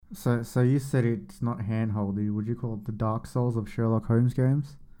So you said it's not handholdy. Would you call it the Dark Souls of Sherlock Holmes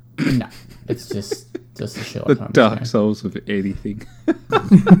games? No, it's just a Sherlock The Holmes Dark game. Souls of anything.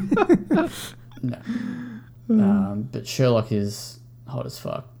 No. But Sherlock is hot as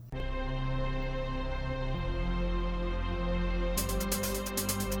fuck.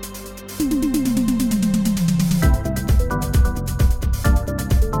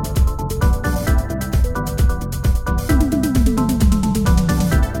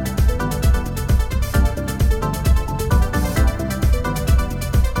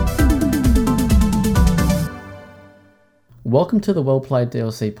 Welcome to the Well Played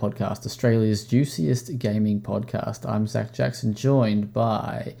DLC podcast, Australia's juiciest gaming podcast. I'm Zach Jackson, joined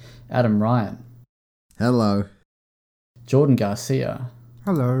by Adam Ryan, Hello. Jordan Garcia,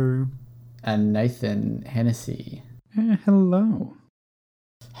 Hello. and Nathan Hennessy. Hello.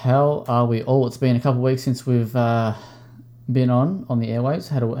 How are we all? It's been a couple of weeks since we've been on the airwaves.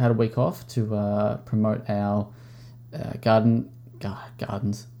 Had a week off to promote our Guardians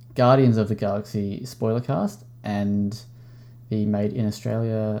of the Galaxy spoiler cast and the Made in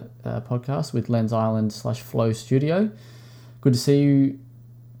Australia podcast with Lens Island / Flow Studio. Good to see you,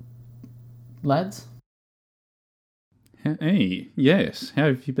 lads. Hey, yes. How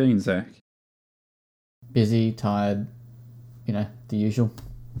have you been, Zach? Busy, tired, the usual.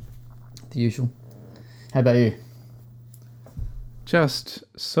 How about you? Just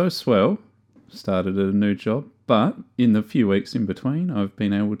so swell. Started at a new job, but in the few weeks in between, I've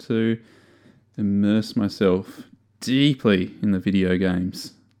been able to immerse myself deeply in the video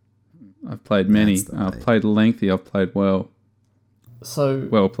games. I've played many. I've played lengthy. I've played well. So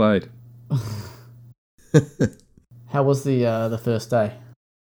Well played. how was the first day?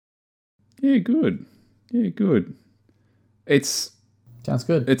 Yeah, good. It's Sounds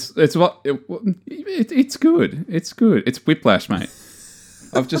good. it's good. It's good. It's whiplash, mate.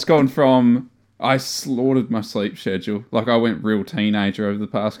 I've just gone from I slaughtered my sleep schedule. Like I went real teenager over the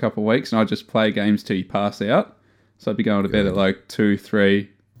past couple of weeks, and I just play games till you pass out. So I'd be going to bed at like 2, 3,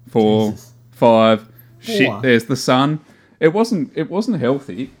 4, Jesus. 5. Shit, Four. there's the sun. It wasn't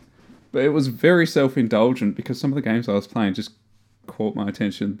healthy, but it was very self-indulgent because some of the games I was playing just caught my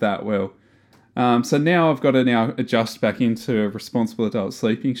attention that well. So now I've got to adjust back into a responsible adult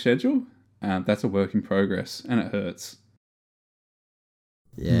sleeping schedule. That's a work in progress, and it hurts.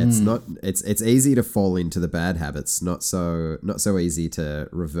 Yeah, it's easy to fall into the bad habits, not so easy to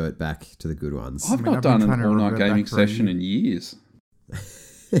revert back to the good ones. I've not I've done been an trying to all-night revert gaming back for a session year. in years.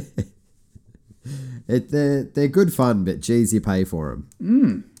 They're good fun, but geez, you pay for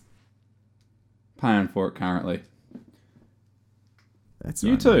them. Paying for it currently. That's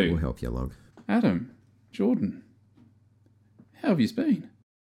You right, too. mate, we'll help you along. Adam, Jordan, how have you been?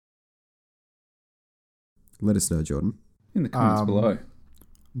 Let us know, Jordan. In the comments below.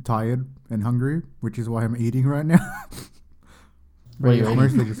 I'm tired and hungry, which is why I'm eating right now. What are you eating?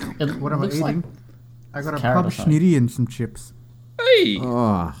 Mostly just, It what am I looks like eating? I got a carrot or pub something. schnitty and some chips. Hey!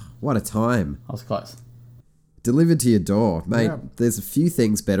 Oh, what a time. I was close. Delivered to your door. Mate, Yeah. there's a few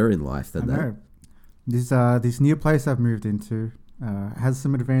things better in life I than that. know. This new place I've moved into has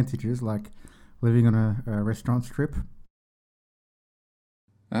some advantages, like living on a restaurant strip.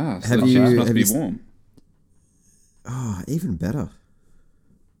 Ah, so Have the you- chips must have be you- warm. Oh, even better.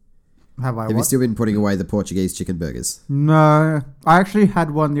 Have I Have you what? still been putting away the Portuguese chicken burgers? No, I actually had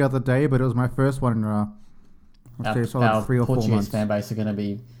one the other day, but it was my first one in I'd say solid Our 3 or 4 Portuguese months. fan base are going to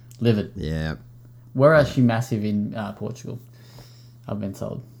be livid. Yeah. We're actually massive in Portugal, I've been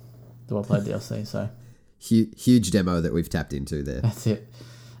told. The Well Played DLC, so Huge demo that we've tapped into there. that's it.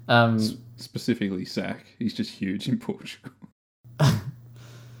 Specifically, Zach. He's just huge in Portugal.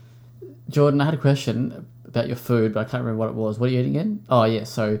 Jordan, I had a question about your food, but I can't remember what it was. What are you eating again? Oh, yeah,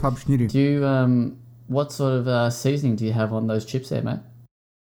 so Pub schnitty. do you, what sort of seasoning do you have on those chips there, mate?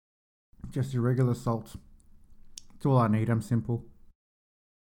 Just your regular salt. That's all I need. I'm simple.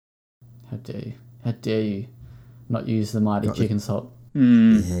 How dare you not use the mighty Got the- chicken salt? Yeah,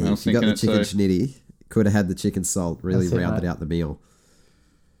 I was if you got thinking the it chicken too. schnitty, could have had the chicken salt, really That's it, rounded mate. out the meal.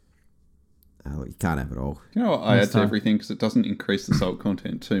 Oh, you can't have it all. You know what I Next add to time. everything because it doesn't increase the salt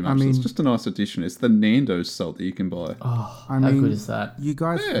content too much. I It's mean- just a nice addition. It's the Nando's salt that you can buy. Oh, I how mean, good is that? You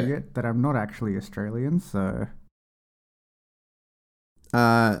guys Yeah. forget that I'm not actually Australian, so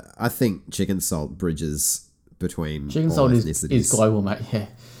I think chicken salt bridges between Chicken all salt ethnicities. is global, mate, yeah.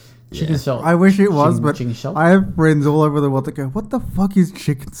 Chicken Yeah. salt. I wish it was, chicken- but chicken salt? I have friends all over the world that go, "What the fuck is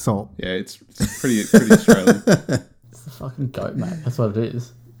chicken salt?" Yeah, it's pretty Australian. It's the fucking goat, mate. That's what it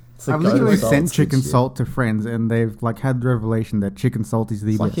is. It's the I've goat literally of salt. sent Salt's good chicken shit. salt to friends, and they've like had the revelation that chicken salt is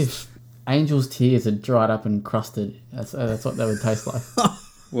the It's like best. if Angel's tears had dried up and crusted. That's what they would taste like.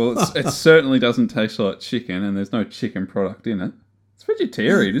 Well, it certainly doesn't taste like chicken, and there's no chicken product in it. It's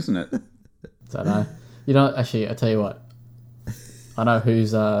vegetarian, isn't it? So no, you know. Actually, I tell you what. I know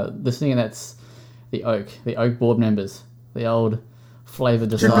who's listening, and that's the Oak board members, the old flavor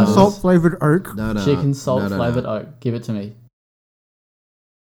Chicken deciders. salt flavored oak. No. Chicken salt No. flavored oak. Give it to me.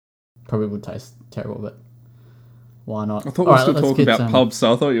 Probably would taste terrible, but why not? I thought we were still talking about pubs,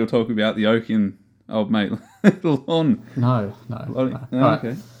 so I thought you were talking about the oak in old mate Lon. No. Oh, Alright.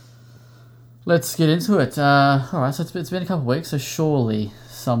 okay. Let's get into it. All right, so it's been a couple of weeks, so surely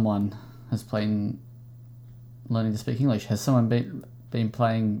someone has been learning to speak English. Has someone been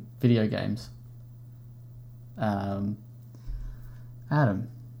playing video games? Adam,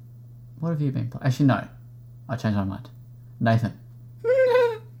 what have you been playing? Actually, no. I changed my mind. Nathan.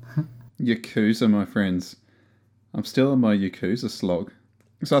 Yakuza, my friends. I'm still on my Yakuza slog.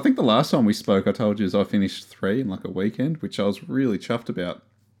 So I think the last time we spoke, I told you I finished 3 in like a weekend, which I was really chuffed about.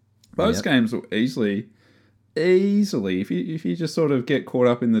 Those games will easily, if you just sort of get caught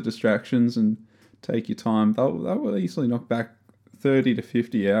up in the distractions and take your time, they will easily knock back 30 to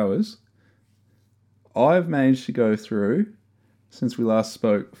 50 hours. I've managed to go through, since we last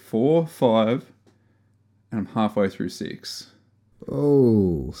spoke, 4, 5, and I'm halfway through 6.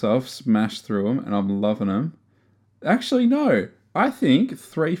 Oh. So I've smashed through them, and I'm loving them. Actually, no. I think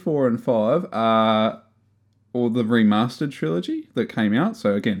 3, 4, and 5 are all the remastered trilogy that came out.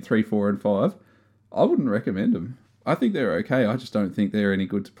 So again, 3, 4, and 5. I wouldn't recommend them. I think they're okay. I just don't think they're any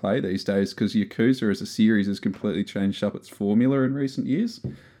good to play these days because Yakuza as a series has completely changed up its formula in recent years,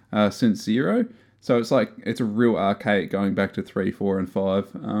 since 0. So it's like, it's a real archaic going back to 3, 4, and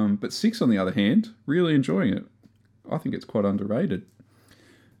 5. But 6, on the other hand, really enjoying it. I think it's quite underrated.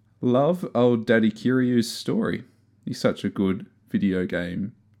 Love old Daddy Kiryu's story. He's such a good video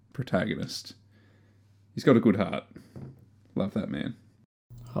game protagonist. He's got a good heart. Love that man.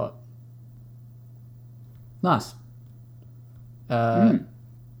 Hot. Nice.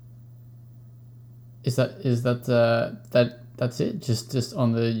 Is that's it? Just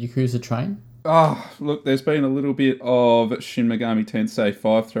on the Yakuza train? Look, there's been a little bit of Shin Megami Tensei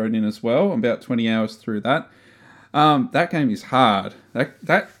 5 thrown in as well. I'm about 20 hours through that. That game is hard.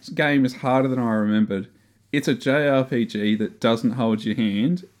 That game is harder than I remembered. It's a JRPG that doesn't hold your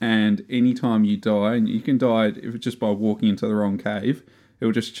hand, and anytime you die, and you can die if just by walking into the wrong cave, it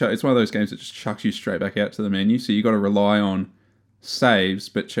will just it's one of those games that just chucks you straight back out to the menu. So you got to rely on saves,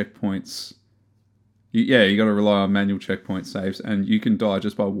 but checkpoints. You got to rely on manual checkpoint saves, and you can die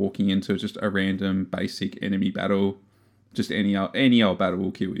just by walking into just a random basic enemy battle. Just any old battle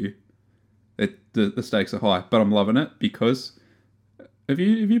will kill you. The stakes are high, but I'm loving it because have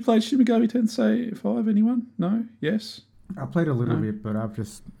you played Shin Megami Tensei 5? Anyone? No? Yes? I played a little bit, but I've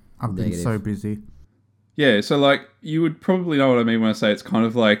been so busy. Yeah, so like you would probably know what I mean when I say it's kind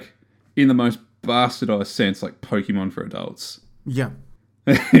of like in the most bastardized sense, like Pokemon for adults. Yeah.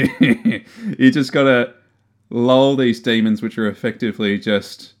 You just gotta lull these demons, which are effectively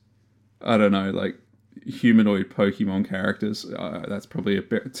just, I don't know, like humanoid Pokemon characters. That's probably a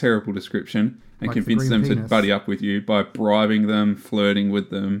terrible description. And like convince them to buddy up with you by bribing them, flirting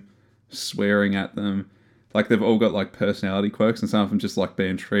with them, swearing at them. Like they've all got like personality quirks, and some of them just like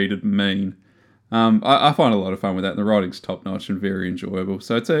being treated mean. I find a lot of fun with that, and the writing's top notch and very enjoyable.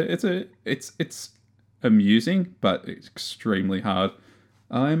 So it's amusing, but it's extremely hard.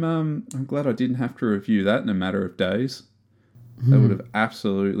 I'm glad I didn't have to review that in a matter of days. That would have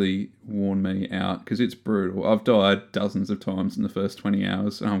absolutely worn me out because it's brutal. I've died dozens of times in the first 20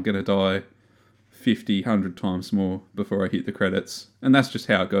 hours, and I'm going to die 50, 100 times more before I hit the credits. And that's just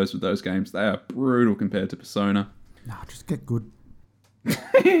how it goes with those games. They are brutal compared to Persona. No, just get good. What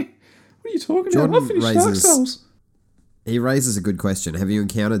are you talking about? I finished Dark Souls. He raises a good question. Have you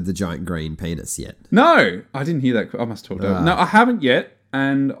encountered the giant green penis yet? No, I didn't hear that. I must talk to it. No, I haven't yet,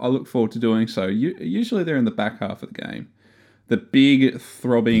 and I look forward to doing so. Usually they're in the back half of the game. The big,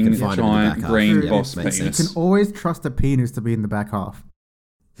 throbbing, giant green boss penis. You can always trust a penis to be in the back half.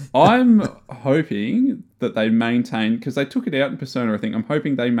 I'm hoping that they maintain, because they took it out in Persona, I think. I'm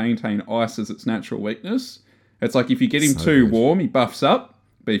hoping they maintain ice as its natural weakness. It's like if you get him too warm, he buffs up.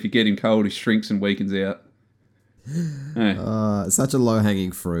 But if you get him cold, he shrinks and weakens out. Such a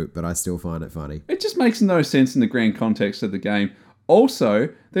low-hanging fruit, but I still find it funny. It just makes no sense in the grand context of the game. Also,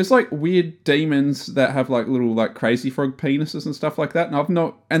 there's like weird demons that have like little like crazy frog penises and stuff like that,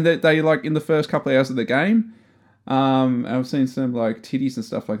 and they like in the first couple of hours of the game, I've seen some like titties and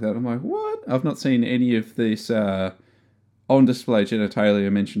stuff like that. I'm like, what? I've not seen any of this on display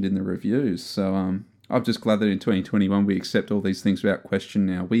genitalia mentioned in the reviews. So I'm just glad that in 2021 we accept all these things without question.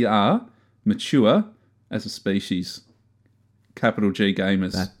 Now we are mature as a species. capital G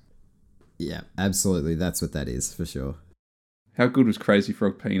gamers. Yeah, absolutely. That's what that is for sure. How good was Crazy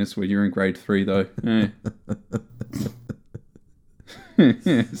Frog Penis when you were in grade 3 though? Eh.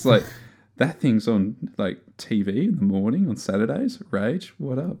 It's like that thing's on like TV in the morning on Saturdays. Rage,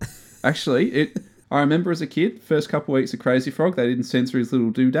 what up? Actually, I remember as a kid, first couple of weeks of Crazy Frog, they didn't censor his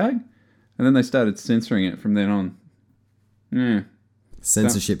little doodag, and then they started censoring it from then on. Yeah.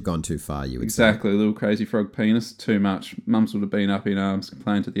 Censorship gone too far, you would Exactly, little Crazy Frog Penis, too much. Mums would have been up in arms,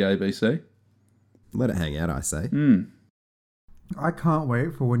 complained to the ABC. say. Let it hang out, I say. I can't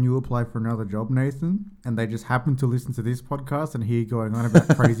wait for when you apply for another job, Nathan, and they just happen to listen to this podcast and hear you going on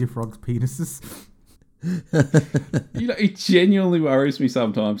about Crazy Frog's penises. You know, it genuinely worries me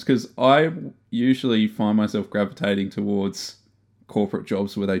sometimes because I usually find myself gravitating towards corporate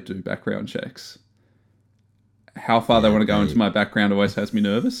jobs where they do background checks. How far they want to go into my background always has me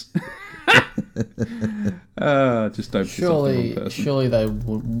nervous. Just don't piss off the wrong person. Surely they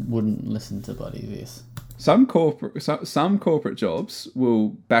wouldn't listen to bloody this. Some corporate jobs will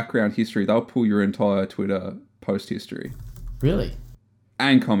background history. They'll pull your entire Twitter post history. Really?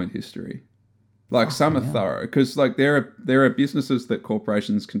 And comment history. Like some are thorough because like there are businesses that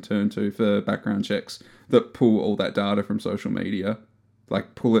corporations can turn to for background checks that pull all that data from social media,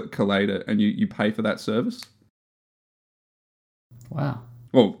 like pull it, collate it, and you pay for that service. Wow.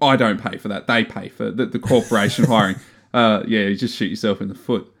 Well, I don't pay for that. They pay for the corporation hiring. Yeah, you just shoot yourself in the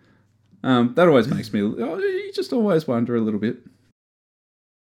foot. That always makes me... you just always wonder a little bit.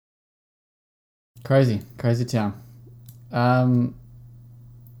 Crazy town.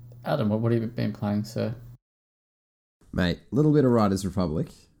 Adam, what have you been playing, sir? Mate, a little bit of Riders Republic.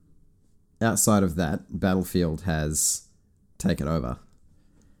 Outside of that, Battlefield has taken over.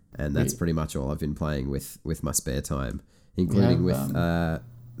 And that's pretty much all I've been playing with my spare time, including with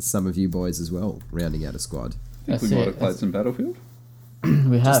some of you boys as well, rounding out a squad. I think we might have played some Battlefield.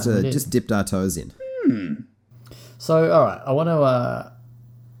 We have. Just dipped our toes in. So, all right, I want to...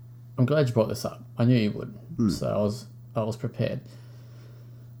 I'm glad you brought this up. I knew you would. So I was prepared.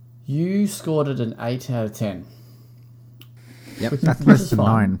 You scored it an 8 out of 10. Yep. That's less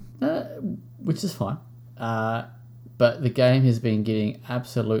than 9. Which is fine. But the game has been getting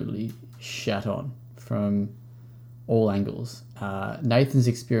absolutely shat on from all angles. Nathan's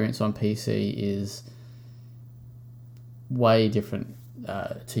experience on PC is way different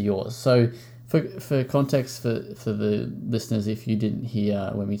to yours. So for context for the listeners, if you didn't hear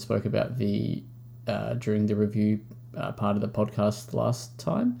when we spoke about the during the review part of the podcast last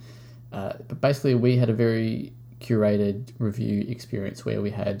time, but basically we had a very curated review experience where we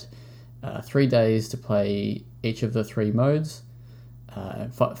had 3 days to play each of the 3 modes,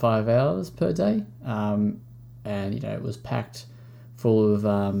 5 hours per day, and it was packed full of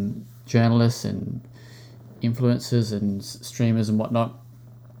journalists and influencers and streamers and whatnot.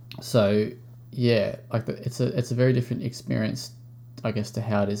 So yeah, like it's a very different experience, I guess, to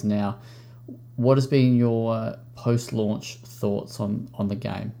how it is now. What has been your post-launch thoughts on the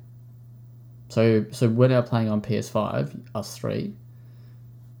game? So we're now playing on PS5, us 3.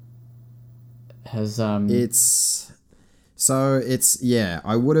 Has I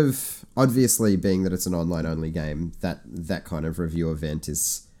would have, obviously, being that it's an online only game, that kind of review event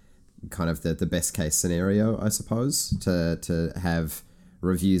is kind of the best case scenario, I suppose, to have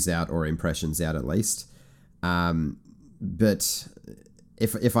reviews out or impressions out at least. But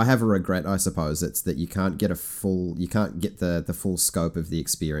if I have a regret, I suppose it's that you can't get the full scope of the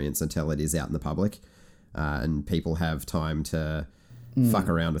experience until it is out in the public, and people have time to fuck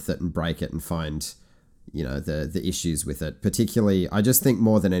around with it and break it and find the issues with it. Particularly, I just think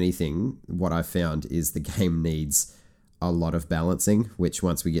more than anything, what I've found is the game needs a lot of balancing, which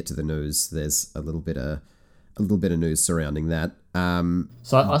once we get to the news, there's a little bit of news surrounding that.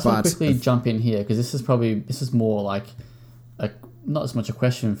 So I just want to quickly jump in here, because this is more like not as much a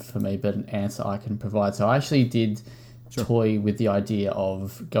question for me, but an answer I can provide. So I actually did toy with the idea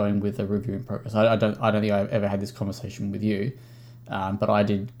of going with a review in progress. I don't think I've ever had this conversation with you, but I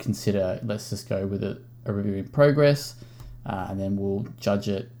did consider, let's just go with a review in progress, and then we'll judge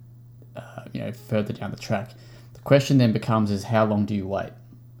it further down the track. The question then becomes is, how long do you wait?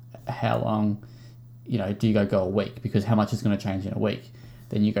 How long do you go a week? Because how much is going to change in a week?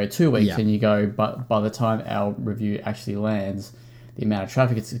 Then you go 2 weeks, and you go, but by the time our review actually lands, the amount of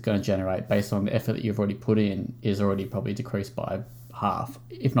traffic it's going to generate based on the effort that you've already put in is already probably decreased by half,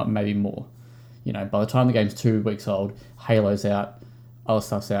 if not maybe more. By the time the game's 2 weeks old, Halo's out, other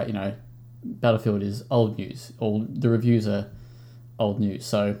stuff's out, Battlefield is old news. All the reviews are old news.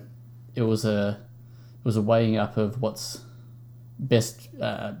 So it was a weighing up of what's best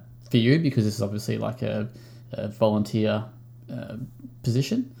for you, because this is obviously like a volunteer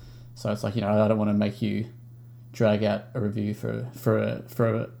position. So it's like, I don't want to make you drag out a review for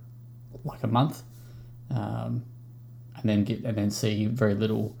like a month, and then see very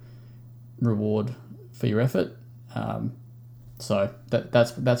little reward for your effort. So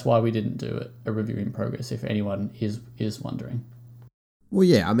that's why we didn't do a review in progress, if anyone is wondering. Well,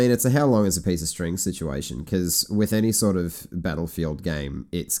 yeah, I mean, it's a how long is a piece of string situation, because with any sort of Battlefield game,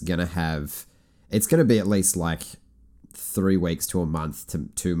 it's going to be at least like 3 weeks to a month to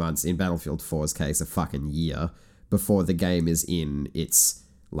 2 months, in Battlefield 4's case, a fucking year, before the game is in its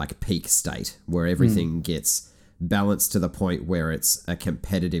like peak state, where everything gets balanced to the point where it's a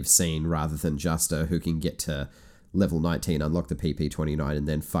competitive scene rather than just a who can get to level 19, unlock the PP29, and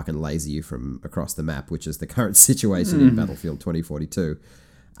then fucking laser you from across the map, which is the current situation in Battlefield 2042.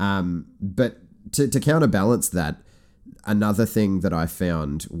 But to counterbalance that, another thing that I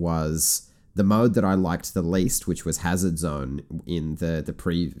found was the mode that I liked the least, which was Hazard Zone in the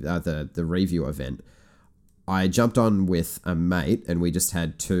review event. I jumped on with a mate, and we just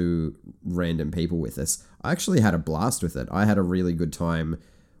had 2 random people with us. I actually had a blast with it. I had a really good time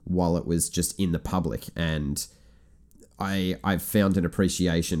while it was just in the public, and I found an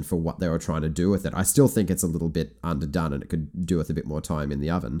appreciation for what they were trying to do with it. I still think it's a little bit underdone and it could do with a bit more time in the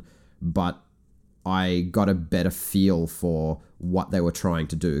oven, but I got a better feel for what they were trying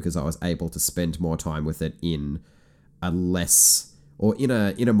to do because I was able to spend more time with it in a less, or in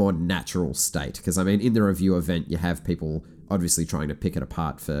a more natural state. Because I mean, in the review event, you have people obviously trying to pick it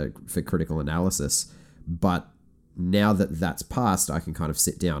apart for critical analysis, but now that that's passed, I can kind of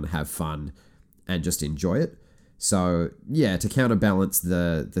sit down, have fun, and just enjoy it. So, yeah, to counterbalance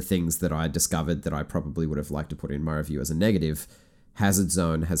the things that I discovered that I probably would have liked to put in my review as a negative, Hazard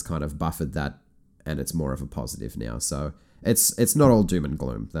Zone has kind of buffered that, and it's more of a positive now. So, it's not all doom and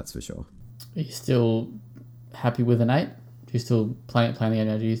gloom, that's for sure. Are you still happy with an 8? Do you still playing the game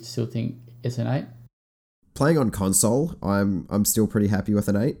now? Do you still think it's an 8? Playing on console, I'm still pretty happy with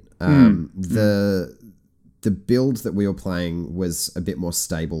an 8. The build that we were playing was a bit more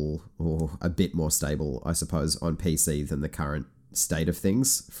stable, I suppose, on PC than the current state of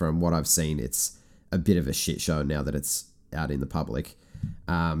things. From what I've seen, it's a bit of a shit show now that it's out in the public.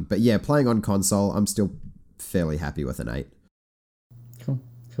 But yeah, playing on console, I'm still fairly happy with an 8.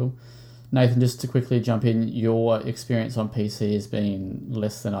 Cool. Nathan, just to quickly jump in, your experience on PC has been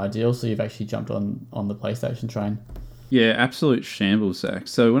less than ideal, so you've actually jumped on the PlayStation train. Yeah, absolute shambles, Zach.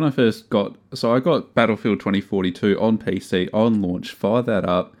 So when I got Battlefield 2042 on PC on launch, fired that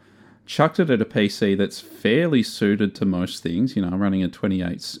up, chucked it at a PC that's fairly suited to most things. I'm running a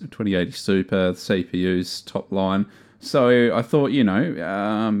 2080 Super, the CPU's top line. So I thought,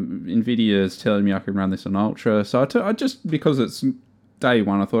 NVIDIA's telling me I can run this on Ultra. So I just, because it's day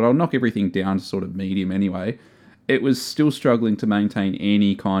one, I thought I'll knock everything down to sort of medium anyway. It was still struggling to maintain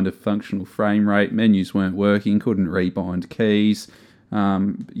any kind of functional frame rate. Menus weren't working, couldn't rebind keys.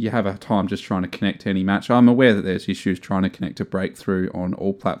 You have a time just trying to connect to any match. I'm aware that there's issues trying to connect to Breakthrough on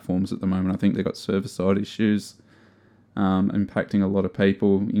all platforms at the moment. I think they've got server-side issues impacting a lot of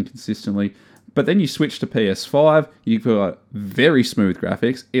people inconsistently. But then you switch to PS5, you've got very smooth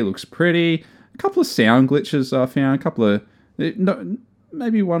graphics. It looks pretty. A couple of sound glitches I found, a couple of...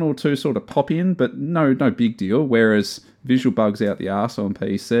 maybe 1 or 2 sort of pop in, but no big deal. Whereas visual bugs out the arse on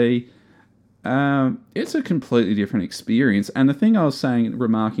PC, it's a completely different experience. And the thing I was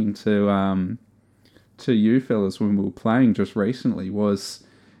remarking to you fellas when we were playing just recently was,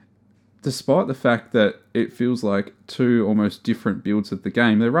 despite the fact that it feels like 2 almost different builds of the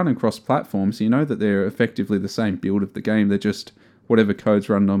game, they're running cross platforms. You know that they're effectively the same build of the game. They're just, whatever code's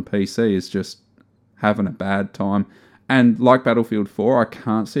running on PC is just having a bad time. And like Battlefield 4, I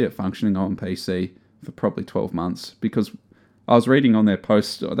can't see it functioning on PC for probably 12 months, because I was reading on their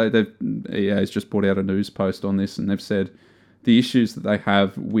post, EA's just put out a news post on this, and they've said the issues that they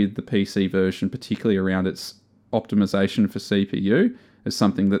have with the PC version, particularly around its optimization for CPU, is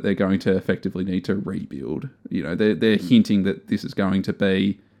something that they're going to effectively need to rebuild. They're hinting that this is going to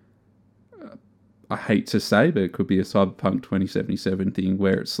be, I hate to say, but it could be a Cyberpunk 2077 thing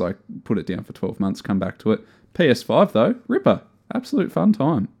where it's like, put it down for 12 months, come back to it. PS5 though, ripper, absolute fun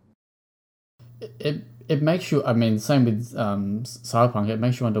time. It makes you, same with Cyberpunk, it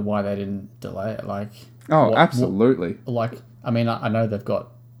makes you wonder why they didn't delay it. Absolutely. I know they've got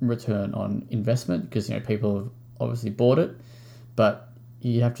return on investment because people have obviously bought it, but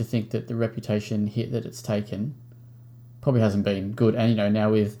you have to think that the reputation hit that it's taken probably hasn't been good. And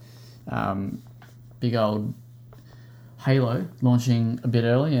now with big old Halo launching a bit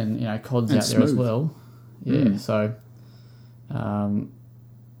early, and COD's out there as well. Yeah, so...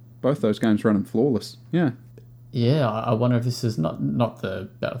 both those games running flawless, yeah. yeah, I wonder if this is not the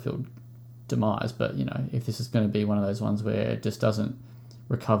Battlefield demise, but if this is going to be one of those ones where it just doesn't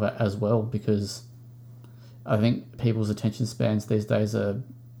recover as well, because I think people's attention spans these days are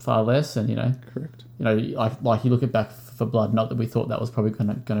far less, and Correct. like you look at Back for Blood. Not that we thought that was probably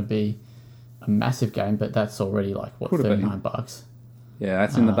going to be a massive game, but that's already like what, Could have been. $39. Yeah,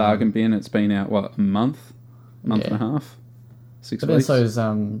 that's in the bargain bin. It's been out what, a month and a half, 6 But then weeks. so's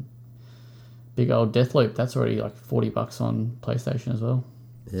big old Deathloop. That's already like $40 on PlayStation as well.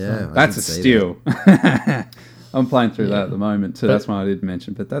 Yeah, I That's can a see steal. I'm playing through that at the moment too. But- That's why I did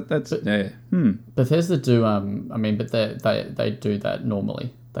mention. But that's yeah. Bethesda do but they do that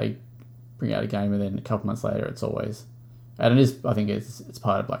normally. They bring out a game and then a couple months later it's always, and I think it's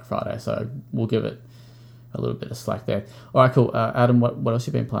part of Black Friday, so we'll give it a little bit of slack there. All right, cool. Adam, what else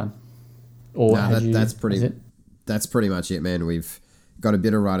you been playing? Or No, had you- that's is pretty. it? That's pretty much it, man. We've got a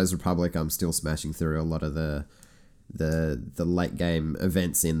bit of Riders Republic. I'm still smashing through a lot of the late game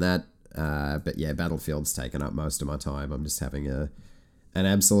events in that. But yeah, Battlefield's taken up most of my time. I'm just having an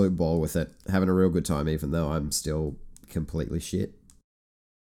absolute ball with it, having a real good time, even though I'm still completely shit.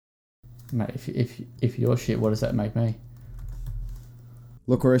 Mate, if you're shit, what does that make me?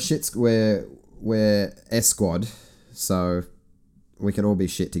 Look, we're S squad, so we can all be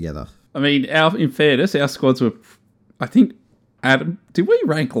shit together. I mean, in fairness, our squads were. I think, Adam, did we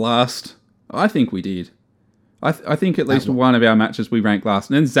rank last? I think we did. I think at least one of our matches we ranked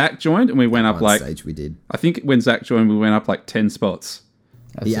last, and then Zach joined and we went up One stage we did. I think when Zach joined we went up like 10 spots.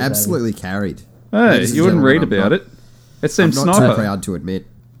 That's He it, baby. absolutely carried. Hey, Ladies and you wouldn't read gentlemen, about it. It's them I'm not too sniper. proud to admit.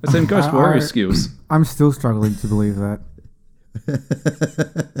 It's them Ghost Warrior I- skills. I'm still struggling to believe that.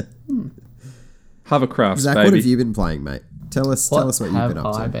 Hovercrafts, Zach, baby. what have you been playing, mate? Tell us what you've have been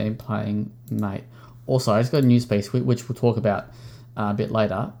up I to. been playing, mate? Also, I just got a news piece which we'll talk about a bit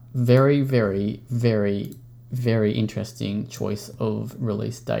later. Very, very, very, very interesting choice of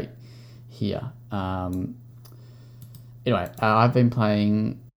release date here. Anyway, I've been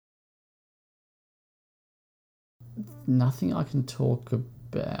playing nothing I can talk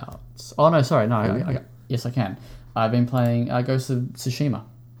about. Oh no, sorry, no. Yes, I can. I've been playing Ghost of Tsushima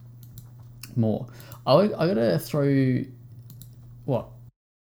more. I gotta throw what?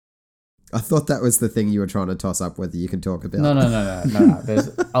 I thought that was the thing you were trying to toss up, whether you can talk about. No. There's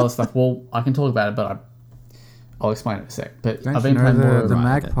other stuff. Well, I can talk about it, but I'll explain it in a sec. But Don't I've you been know playing more. the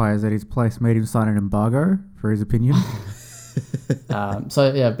right, magpies at his place made him sign an embargo for his opinion?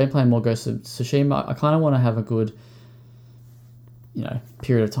 So yeah, I've been playing more Ghost of Tsushima. I kind of want to have a good,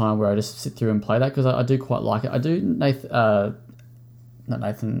 period of time where I just sit through and play that, because I do quite like it. I do,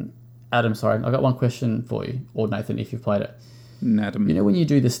 Adam. Sorry, I got one question for you, or Nathan, if you've played it. Adam. You know when you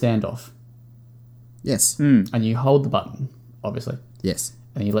do the standoff Yes. and you hold the button, obviously, Yes.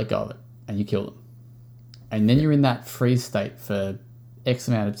 and you let go of it and you kill them, and then you're in that freeze state for X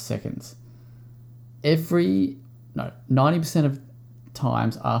amount of seconds. 90% of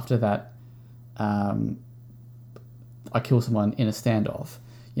times after that, I kill someone in a standoff.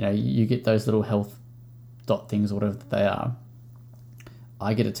 You get those little health dot things or whatever they are.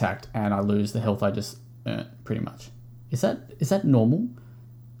 I get attacked and I lose the health I just earned, pretty much. Is that normal?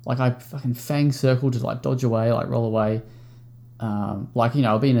 Like, I fucking fang circle to like dodge away, like roll away.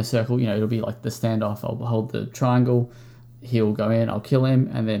 I'll be in a circle, it'll be like the standoff. I'll hold the triangle, he'll go in, I'll kill him,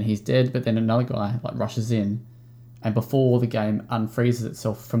 and then he's dead. But then another guy like rushes in, and before the game unfreezes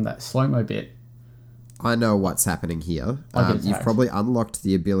itself from that slow-mo bit, I know what's happening here. I get You've attacked. probably unlocked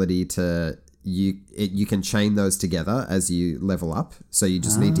the ability to you can chain those together as you level up. So you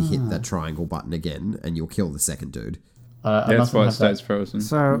just need to hit that triangle button again, and you'll kill the second dude. I Yeah, that's mustn't why it have that. stays frozen.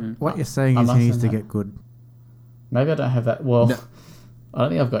 So what you're saying I is he mustn't needs to have- get good. Maybe I don't have that. Well, No. I don't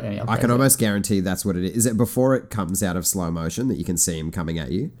think I've got any upgrades. I can almost guarantee that's what it is. Is it before it comes out of slow motion that you can see him coming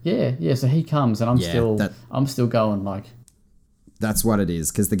at you? Yeah. So he comes, and Yeah, I'm still going like. That's what it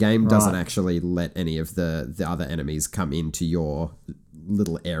is, because the game doesn't Right. actually let any of the other enemies come into your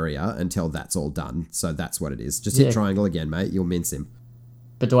little area until that's all done. So that's what it is. Just Yeah. hit triangle again, mate. You'll mince him.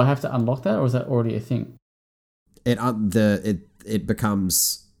 But do I have to unlock that, or is that already a thing? It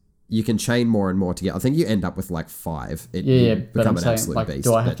becomes, you can chain more and more together. I think you end up with like 5. Yeah. You But I'm become an saying, absolute like, beast.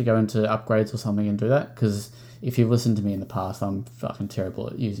 do I have but- to go into upgrades or something and do that? Because if you've listened to me in the past, I'm fucking terrible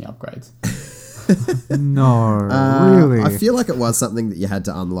at using upgrades. No, really. I feel like it was something that you had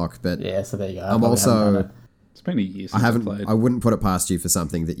to unlock, but Yeah. So there you go. I I'm probably haven't done also it. It's been a year since I haven't. played. I wouldn't put it past you for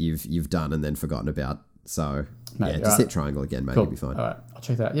something that you've done and then forgotten about. So Mate, yeah, you're just right. hit triangle again, mate. Cool. You'll be fine. All right, I'll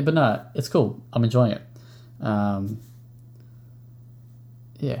check that out. Yeah, but no, it's cool. I'm enjoying it.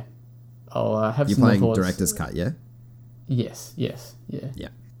 Yeah. I'll have You're some more playing thoughts. director's cut, yeah? Yes. Yeah. Yeah.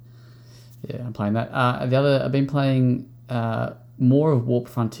 Yeah, I'm playing that. I've been playing more of Warp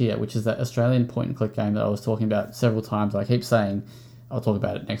Frontier, which is that Australian point and click game that I was talking about several times. I keep saying I'll talk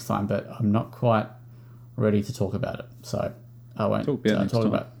about it next time, but I'm not quite ready to talk about it, so I won't talk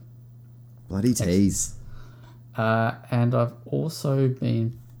about it. Bloody tease. And I've also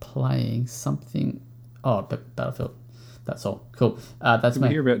been playing something. Oh, Battlefield. That's all. Cool. That's Did we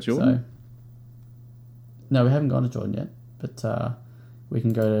hear about Jordan? So, no, we haven't gone to Jordan yet, but we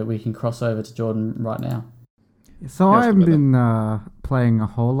can cross over to Jordan right now. So I haven't been playing a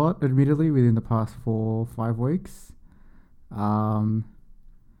whole lot, admittedly, within the past 4 or 5 weeks. Been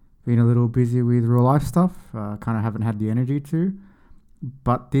a little busy with real life stuff. Kind of haven't had the energy to.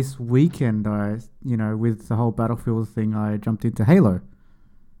 But this weekend, with the whole Battlefield thing, I jumped into Halo.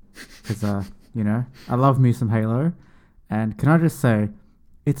 Because, I love me some Halo. And can I just say,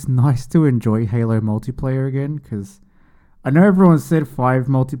 it's nice to enjoy Halo multiplayer again, because I know everyone said 5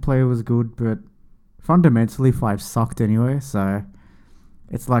 multiplayer was good, but fundamentally 5 sucked anyway, so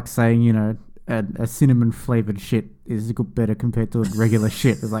it's like saying, a cinnamon flavored shit is better compared to regular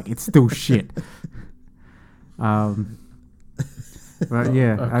shit. It's like, it's still shit. But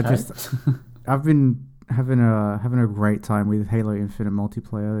yeah, okay. I've been having a great time with Halo Infinite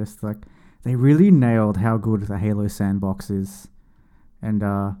multiplayer. It's like, they really nailed how good the Halo sandbox is. And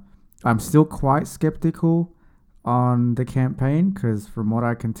I'm still quite skeptical on the campaign, because from what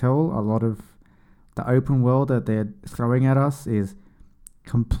I can tell, a lot of the open world that they're throwing at us is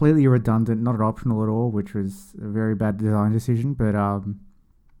completely redundant, not optional at all, which was a very bad design decision. But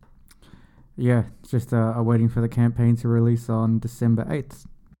yeah, just waiting for the campaign to release on December 8th.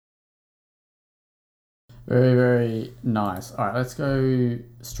 Very, very nice. All right, let's go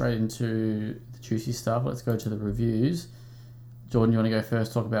straight into the juicy stuff. Let's go to the reviews. Jordan, you want to go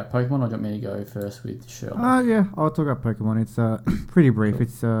first, talk about Pokemon, or do you want me to go first with Sherlock? Yeah, I'll talk about Pokemon. It's pretty brief. Cool.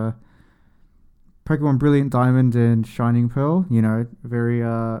 It's Pokemon Brilliant Diamond and Shining Pearl, very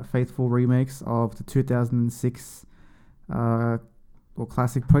faithful remakes of the 2006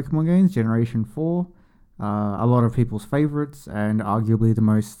 classic Pokemon games, Generation 4. A lot of people's favorites, and arguably the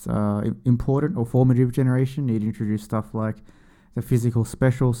most important or formative generation. It introduced stuff like the physical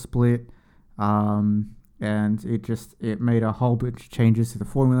special split, and it made a whole bunch of changes to the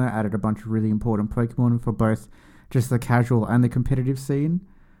formula, added a bunch of really important Pokemon for both just the casual and the competitive scene.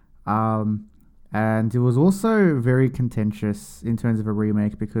 And it was also very contentious in terms of a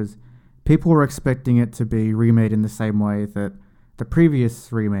remake, because people were expecting it to be remade in the same way that the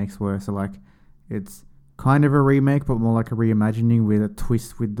previous remakes were. So like, it's kind of a remake, but more like a reimagining with a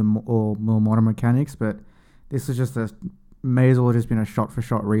twist with the more modern mechanics. But this is just may as well just been a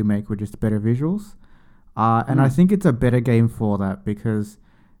shot-for-shot remake with just better visuals. And I think it's a better game for that, because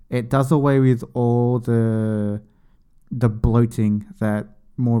it does away with all the bloating that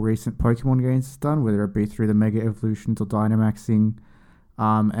more recent Pokemon games has done, whether it be through the Mega Evolutions or Dynamaxing.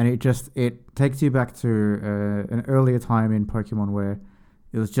 And it takes you back to an earlier time in Pokemon where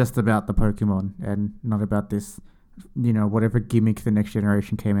it was just about the Pokemon and not about this, whatever gimmick the next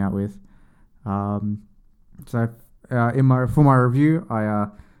generation came out with. For my review,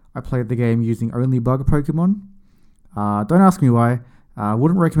 I played the game using only bug Pokemon. Don't ask me why.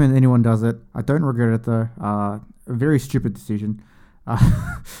 Wouldn't recommend anyone does it. I don't regret it though. A very stupid decision.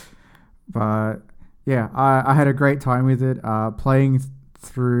 But yeah, I had a great time with it. Playing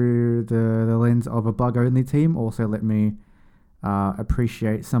through the lens of a bug only team also let me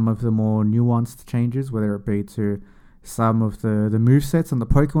appreciate some of the more nuanced changes, whether it be to some of the movesets and the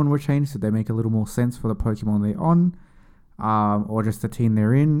Pokemon were changed so they make a little more sense for the Pokemon they're on, or just the team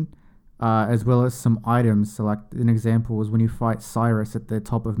they're in, as well as some items. So like an example was when you fight Cyrus at the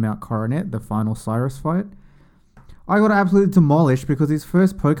top of Mount Coronet, the final Cyrus fight. I got absolutely demolished because his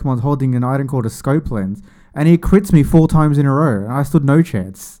first Pokemon's holding an item called a Scope Lens, and he crits me 4 times in a row, and I stood no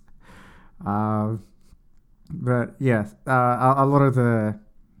chance. But yeah, a lot of the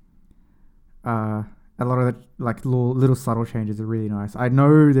like little subtle changes are really nice. I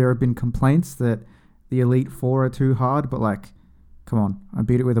know there have been complaints that the Elite Four are too hard, but like, come on, I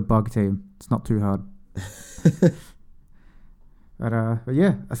beat it with a bug team. It's not too hard. But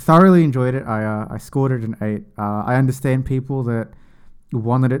yeah, I thoroughly enjoyed it. I scored it an 8. I understand people that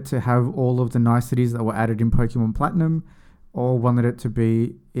wanted it to have all of the niceties that were added in Pokemon Platinum, or wanted it to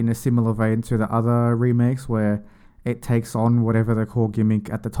be in a similar vein to the other remakes where it takes on whatever the core gimmick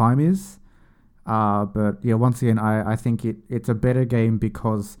at the time is. But yeah, once again, I think it's a better game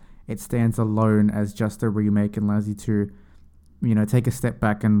because it stands alone as just a remake and allows you to, take a step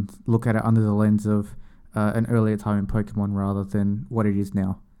back and look at it under the lens of an earlier time in Pokemon rather than what it is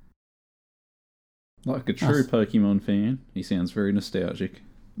now. Like a true Pokemon fan, he sounds very nostalgic.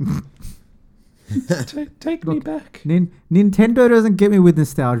 Take me back. Nintendo doesn't get me with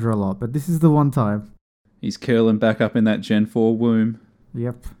nostalgia a lot, but this is the one time. He's curling back up in that Gen 4 womb.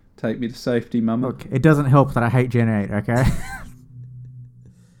 Yep. Take me to safety, mama. Look, it doesn't help that I hate Gen 8, okay?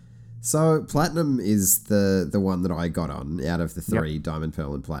 So Platinum is the one that I got on out of the three, Diamond,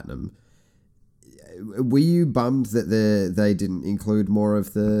 Pearl, and Platinum. Were you bummed that they didn't include more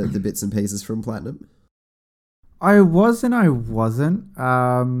of the bits and pieces from Platinum? I was and I wasn't.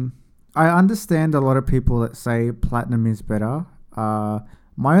 I understand a lot of people that say Platinum is better.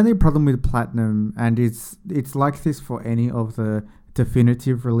 My only problem with Platinum, and it's like this for any of the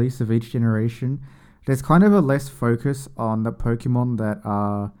definitive release of each generation, there's kind of a less focus on the Pokemon that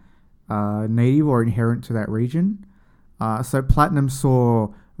are native or inherent to that region. So Platinum saw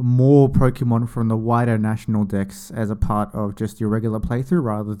more Pokemon from the wider national decks as a part of just your regular playthrough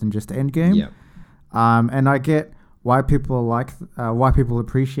rather than just endgame. Yeah. And I get why people why people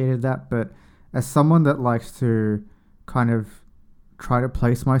appreciated that, but as someone that likes to kind of try to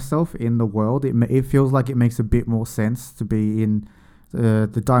place myself in the world, it feels like it makes a bit more sense to be in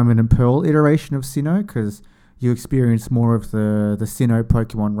the Diamond and Pearl iteration of Sinnoh, because you experience more of the Sinnoh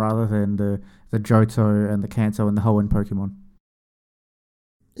Pokemon rather than the Johto and the Kanto and the Hoenn Pokemon.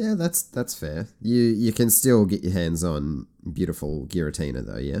 Yeah, that's fair. You can still get your hands on beautiful Giratina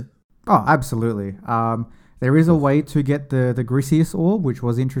though, yeah? Oh, absolutely. There is a way to get the Grisius Orb, which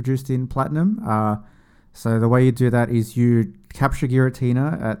was introduced in Platinum. So the way you do that is you capture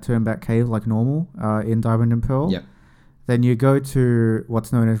Giratina at Turnback Cave like normal in Diamond and Pearl. Yep. Then you go to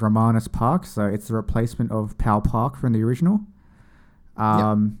what's known as Romanus Park. So it's the replacement of Pal Park from the original.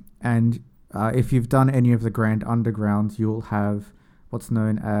 And if you've done any of the Grand Underground, you'll have what's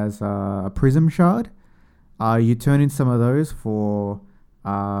known as a Prism Shard. You turn in some of those for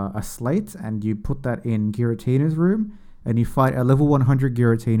a slate, and you put that in Giratina's room, and you fight a level 100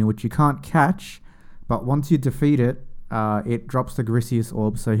 Giratina, which you can't catch, but once you defeat it, it drops the Grisius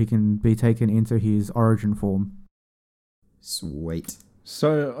Orb so he can be taken into his origin form. Sweet.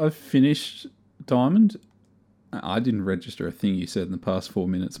 So I've finished Diamond. I didn't register a thing you said in the past 4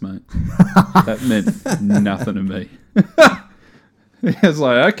 minutes, mate. That meant nothing to me. I was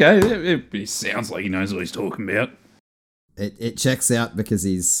like, okay, it sounds like he knows what he's talking about. It checks out because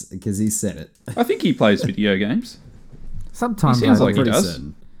he's said it. I think he plays video games. Sometimes He sounds I like he do. does.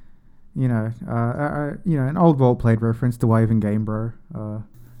 Certain. An old role-played reference to Wave and Game Bro.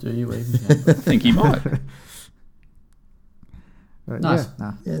 Do you even? I think he might. Nice.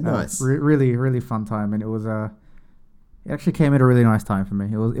 Nice. Really, really fun time, and it was it actually came at a really nice time for me.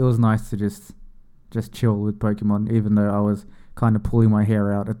 It was nice to just chill with Pokemon, even though I was kind of pulling my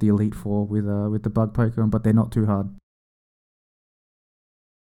hair out at the Elite Four with the bug Pokemon, but they're not too hard.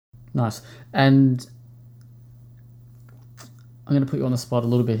 Nice. And I'm going to put you on the spot a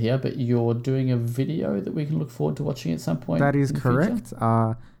little bit here, but you're doing a video that we can look forward to watching at some point. That is in the correct.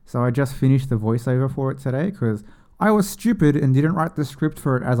 future? So I just finished the voiceover for it today because I was stupid and didn't write the script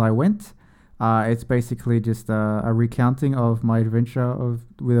for it as I went. It's basically just a recounting of my adventure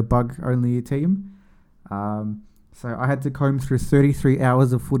with a bug-only team. So I had to comb through 33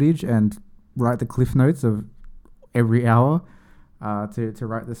 hours of footage and write the cliff notes of every hour to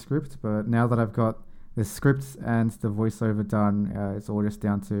write the script. But now that I've got the script and the voiceover done, it's all just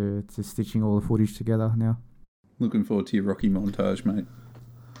down to stitching all the footage together now. Looking forward to your Rocky montage, mate.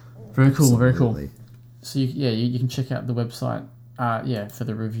 Very cool, very cool. Absolutely. So you can check out the website for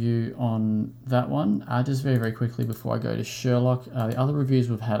the review on that one. Just very, very quickly before I go to Sherlock, the other reviews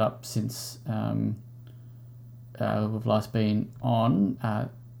we've had up since we've last been on,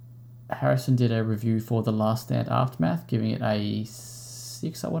 Harrison did a review for The Last Stand Aftermath, giving it a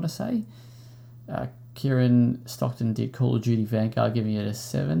 6, I want to say. Kieran Stockton did Call of Duty Vanguard, giving it a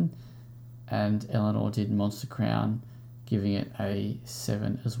 7. And Eleanor did Monster Crown, giving it a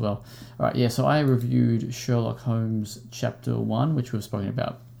 7 as well. All right, so I reviewed Sherlock Holmes Chapter 1, which we've spoken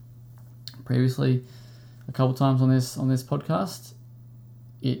about previously a couple times on this podcast.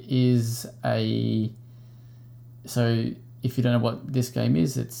 It is so if you don't know what this game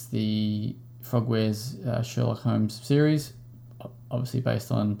is, it's the Frogwares Sherlock Holmes series, obviously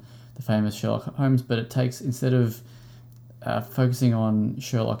based on the famous Sherlock Holmes, but it takes, instead of focusing on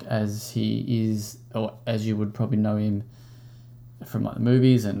Sherlock as he is, or as you would probably know him from like the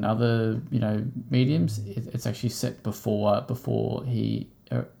movies and other mediums, it's actually set before he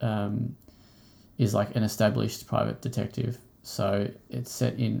is like an established private detective. So it's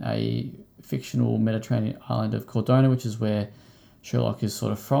set in a fictional Mediterranean island of Cordona, which is where Sherlock is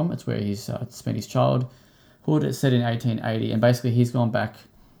sort of from. It's where he's spent his childhood. It's set in 1880, and basically he's gone back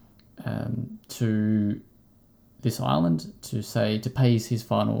to this island to pay his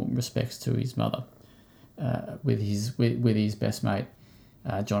final respects to his mother, with his best mate,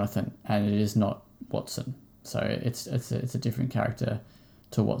 Jonathan, and it is not Watson. So it's a different character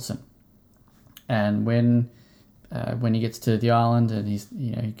to Watson. And when he gets to the island and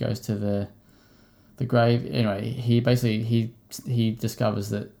he goes to the grave, anyway, he discovers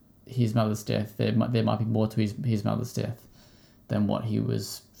that his mother's death, there might be more to his mother's death than what he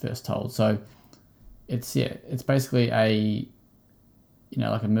was first told. So it's basically a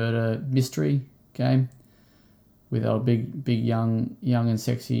like a murder mystery game with our big young and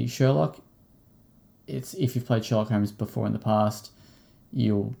sexy Sherlock. It's, if you've played Sherlock Holmes before in the past,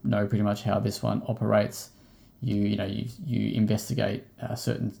 you'll know pretty much how this one operates. You investigate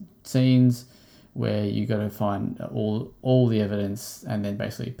certain scenes where you got to find all the evidence and then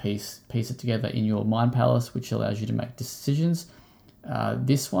basically piece it together in your mind palace, which allows you to make decisions.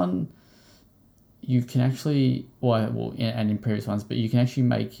 This one, you can actually, and in previous ones, but you can actually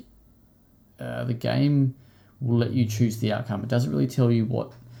make the game will let you choose the outcome. It doesn't really tell you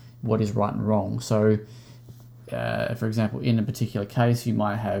what is right and wrong. So, for example, in a particular case, you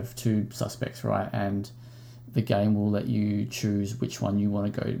might have two suspects, right? And the game will let you choose which one you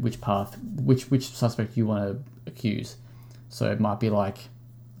want to go, which path, which suspect you want to accuse. So it might be like,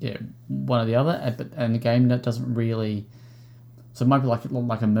 one or the other, and the game that doesn't really. So it might be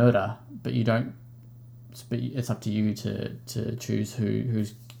like a murder, but you don't. But it's up to you to choose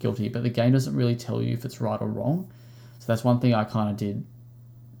who's guilty. But the game doesn't really tell you if it's right or wrong. So that's one thing I kind of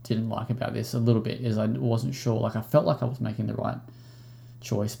didn't like about this a little bit, is I wasn't sure. Like, I felt like I was making the right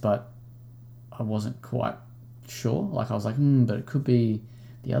choice, but I wasn't quite sure. Like, I was like, but it could be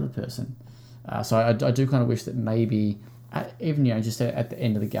the other person. So I do kind of wish that maybe even just at the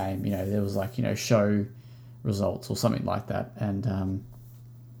end of the game, there was like show results or something like that, and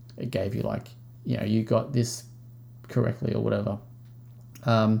it gave you like you got this correctly or whatever.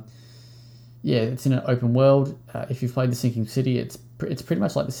 It's in an open world. If you've played The Sinking City, it's pretty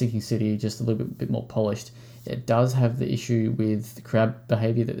much like The Sinking City, just a little bit more polished. It does have the issue with the crowd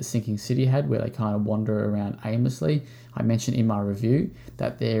behavior that The Sinking City had, where they kind of wander around aimlessly. I mentioned in my review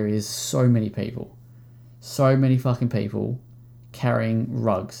that there is so many fucking people carrying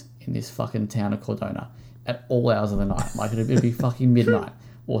rugs in this fucking town of Cordona at all hours of the night. Like, it'd be fucking midnight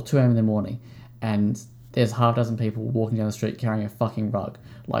or 2 a.m. in the morning, and there's half a dozen people walking down the street carrying a fucking rug.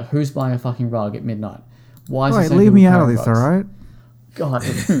 Like, who's buying a fucking rug at midnight? Why is Wait, leave me out of this, alright? God,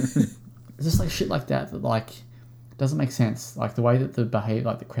 it's just like shit like that like doesn't make sense. Like, the way that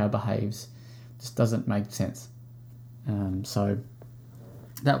the crowd behaves just doesn't make sense. So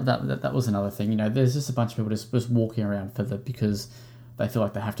that was another thing. There's just a bunch of people just walking around because they feel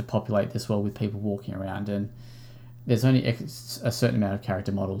like they have to populate this world with people walking around, and there's only a certain amount of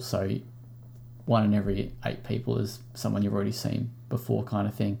character models, so 1 in every 8 people is someone you've already seen before, kind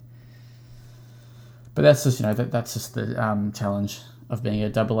of thing. But that's just that's just the challenge of being a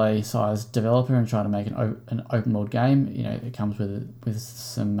AA sized developer and trying to make an open world game. It comes with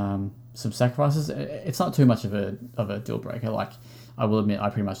some sacrifices. It's not too much of a deal breaker. Like, I will admit, I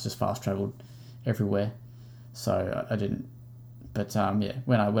pretty much just fast traveled everywhere, so I didn't. But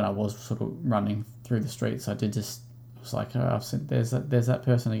when I was sort of running through the streets, I did just was like, oh, I've seen there's that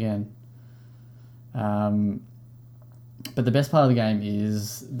person again. But the best part of the game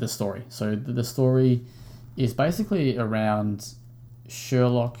is the story. So the story is basically around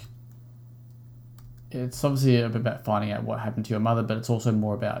Sherlock. It's obviously about finding out what happened to your mother, but it's also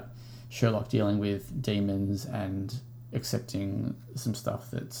more about Sherlock dealing with demons and accepting some stuff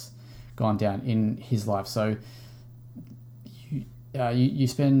that's gone down in his life. So you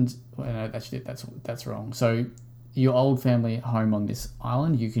spend. Well, no, actually, that's wrong. So your old family home on this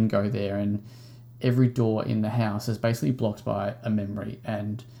island, you can go there, and every door in the house is basically blocked by a memory,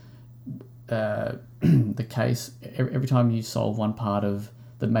 and the case, every time you solve one part of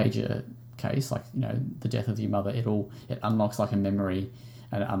the major case, like the death of your mother, it unlocks like a memory,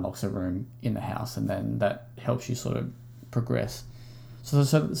 and it unlocks a room in the house, and then that helps you sort of progress. So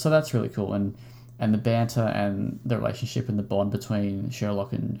that's really cool, and the banter and the relationship and the bond between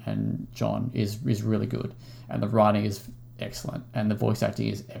Sherlock and John is really good, and the writing is excellent, and the voice acting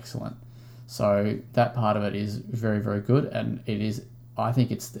is excellent. So that part of it is very, very good, and it is. I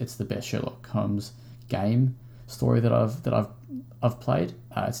think it's the best Sherlock Holmes game story that I've played.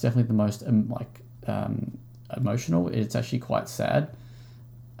 It's definitely the most emotional. It's actually quite sad.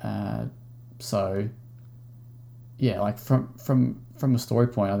 So yeah, like from a story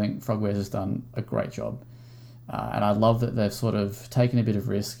point, I think Frogwares has done a great job, and I love that they've sort of taken a bit of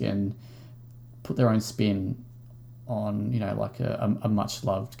risk and put their own spin on like a much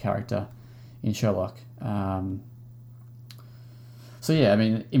loved character in Sherlock. So yeah, I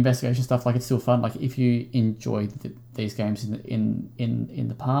mean, investigation stuff, like, it's still fun. Like, if you enjoyed these games in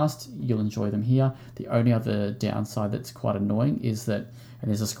the past, you'll enjoy them here. The only other downside that's quite annoying is that, and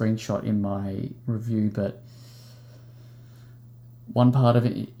there's a screenshot in my review, but one part of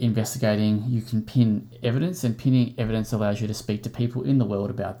it, investigating, you can pin evidence, and pinning evidence allows you to speak to people in the world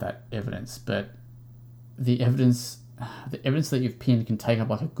about that evidence. But the evidence that you've pinned can take up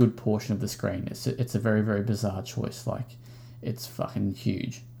like a good portion of the screen. It's a very, very bizarre choice. Like, it's fucking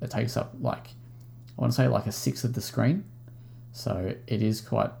huge. It takes up, like, I want to say like a sixth of the screen. So it is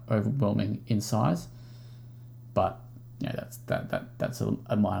quite overwhelming in size. But yeah, that's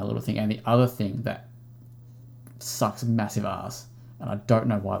a minor little thing. And the other thing that sucks massive ass, and I don't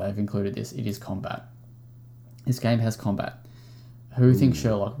know why they've included this, it is combat. This game has combat. Who thinks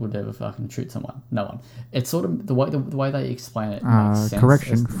Sherlock would ever fucking shoot someone? No one. It's sort of the way they explain it makes sense.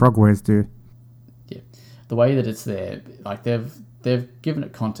 Correction, Frogwares do. Yeah, the way that it's there, like, they've given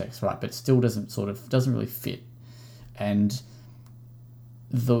it context, right? But it still doesn't really fit. And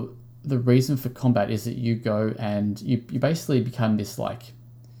the reason for combat is that you go and you basically become this, like,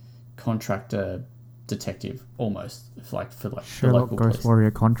 contractor detective almost, for the Sherlock local Ghost police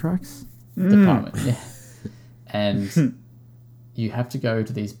Warrior contracts. department. Yeah, and you have to go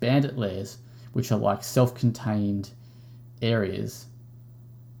to these bandit lairs, which are like self-contained areas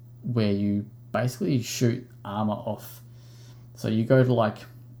where you basically shoot armor off. So you go to, like,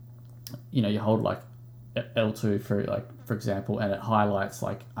 you hold like L2 for example, and it highlights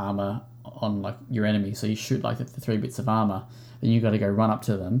like armor on like your enemy. So you shoot like the 3 bits of armor, then you got to go run up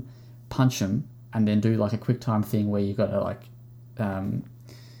to them, punch them, and then do like a quick time thing where you got to like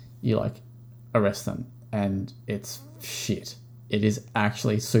arrest them. And it's shit. It is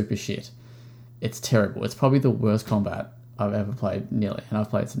actually super shit. It's terrible. It's probably the worst combat I've ever played, nearly, and I've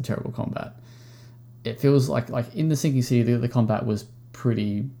played some terrible combat. It feels like in the Sinking City, the combat was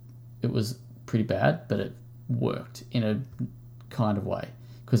pretty bad, but it worked in a kind of way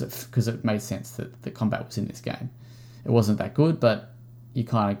because it made sense that the combat was in this game. It wasn't that good, but you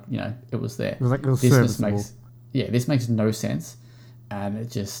kind of, it was there. It was serviceable. This makes no sense, and it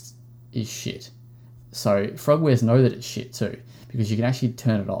just is shit. So Frogwares know that it's shit too, because you can actually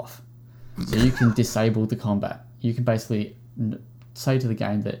turn it off. So you can disable the combat. You can basically say to the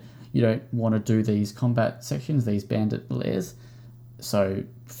game that you don't want to do these combat sections, these bandit lairs, so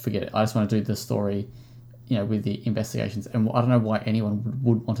forget it. I just want to do the story, with the investigations. And I don't know why anyone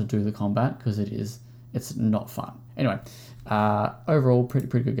would want to do the combat, because it's not fun. Anyway, overall, pretty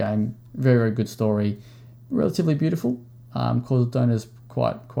good game. Very, very good story. Relatively beautiful. Cordona's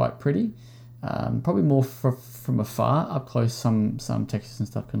quite pretty. Probably more from afar. Up close, some textures and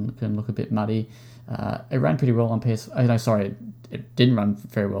stuff can look a bit muddy. It ran pretty well on PS. It didn't run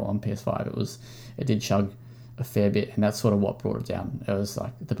very well on PS5. It did chug a fair bit, and that's sort of what brought it down. It was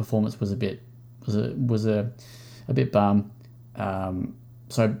like the performance was a bit bum.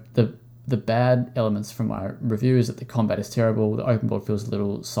 So the bad elements from my review is that the combat is terrible. The open world feels a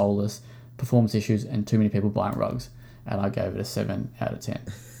little soulless. Performance issues and too many people buying rugs. And I gave it a 7 out of 10.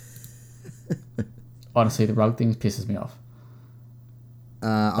 Honestly, the rug thing pisses me off.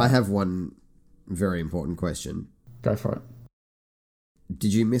 I have one very important question. Go for it.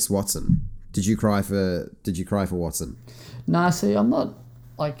 Did you miss Watson? Did you cry for Watson? Nah, see, I'm not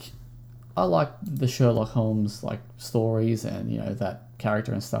like, I like the Sherlock Holmes like stories and that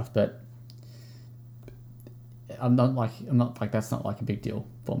character and stuff, but I'm not like that's not like a big deal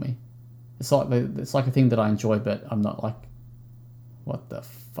for me. It's like a thing that I enjoy, but I'm not like, what the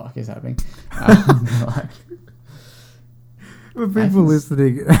fuck is happening? For people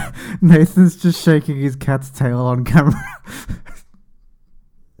listening, Nathan's just shaking his cat's tail on camera.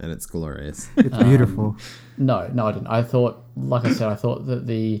 And it's glorious. It's beautiful. No, I didn't. I thought that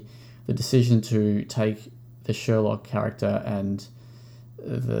the decision to take the Sherlock character and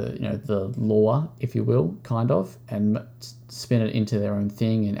the lore, if you will, kind of, and spin it into their own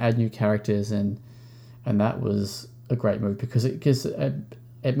thing and add new characters, and that was a great move because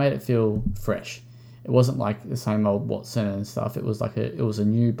it made it feel fresh. It wasn't like the same old Watson and stuff. It was like a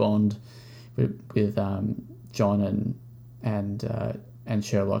new Bond with John and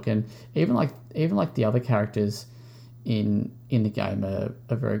Sherlock, and even like the other characters in the game are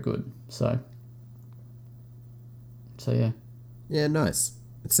very good. So yeah. Yeah, nice.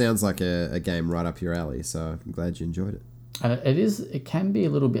 It sounds like a game right up your alley. So I'm glad you enjoyed it. And it can be a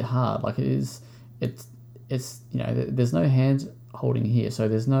little bit hard. Like it's there's no hand holding here, so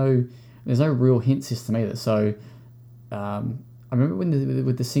there's no real hint system either. So I remember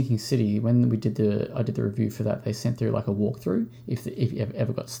with the Sinking City, when I did the review for that, they sent through like a walkthrough if you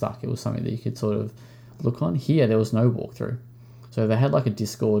ever got stuck. It was something that you could sort of look on. Here there was no walkthrough, So they had like a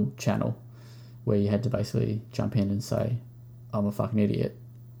Discord channel where you had to basically jump in and say, I'm a fucking idiot.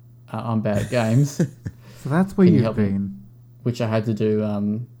 I'm bad at games. So that's where Can you you've help me? been. Which I had to do.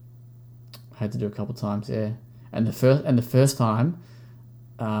 A couple times, yeah. And the first time,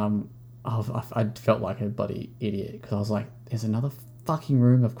 I felt like a bloody idiot because I was like, "There's another fucking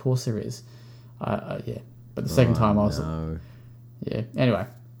room." Of course there is. Yeah. But the second time I was, No. yeah. Anyway,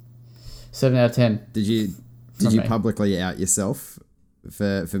 7 out of 10. Did you From me. publicly out yourself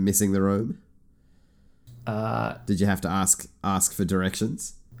for missing the room? Did you have to ask for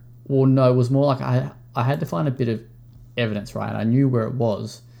directions? Well, no, it was more like I had to find a bit of evidence, right? I knew where it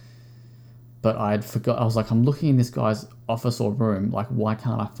was, but I'd forgot. I was like, I'm looking in this guy's office or room. Like, why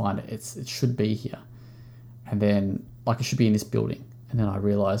can't I find it? It should be here. And then, like, it should be in this building. And then I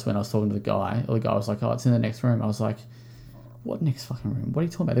realized when I was talking to the guy was like, oh, it's in the next room. I was like, what next fucking room? What are you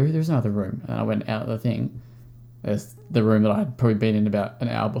talking about? There's another room. And I went out of the thing. There's the room that I'd probably been in about an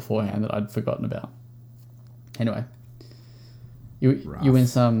hour beforehand that I'd forgotten about. Anyway, you win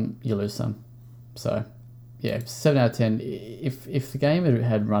some, you lose some. So, yeah, 7 out of 10. If the game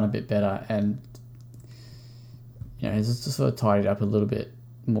had run a bit better and, you know, it's just sort of tidied up a little bit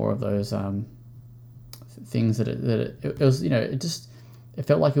more of those things that it was, you know, it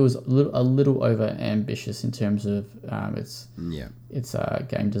felt like it was a little over ambitious in terms of its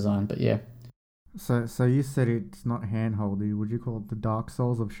game design. But yeah, So you said it's not handholdy. Would you call it the Dark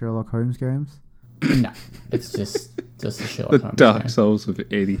Souls of Sherlock Holmes games? no, it's just a Sherlock The Holmes Dark game. Souls of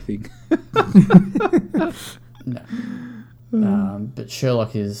anything. No, but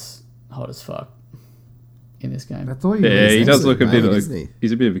Sherlock is hot as fuck in this game. That's all you Yeah, need. he does look a bit Mate, like isn't he?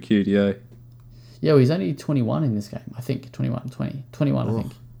 he's a bit of a cutie, eh? Yeah, well, he's only 21 in this game. I think 21, I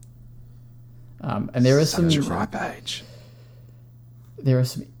think. And there are some ripe age. there are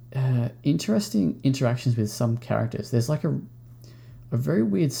some interesting interactions with some characters. There's like a very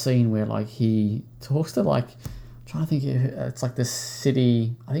weird scene where like he talks to like, I'm trying to think, it's like the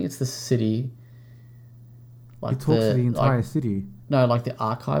city. I think it's the city. Like He talks to the entire city. No, like the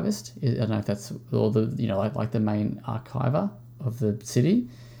archivist. I don't know if that's or the like the main archiver of the city,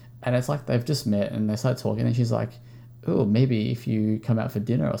 and it's like they've just met and they start talking, and she's like, "Oh, maybe if you come out for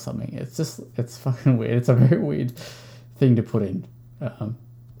dinner or something." It's fucking weird. It's a very weird thing to put in.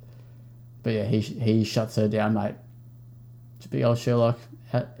 But yeah, he shuts her down, mate. It's a big old Sherlock.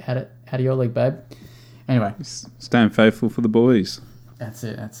 How do your leg, babe? Anyway, Staying faithful for the boys. that's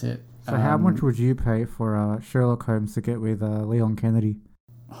it. So how much would you pay for Sherlock Holmes to get with Leon Kennedy?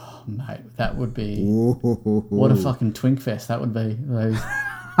 Mate, that would be Ooh. what a fucking twink fest that would be. Those.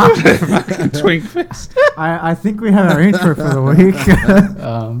 Twink fest. I think we have our intro for the week.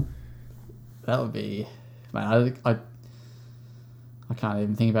 That would be, man. I can't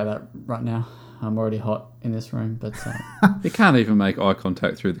even think about that right now. I'm already hot in this room, but You can't even make eye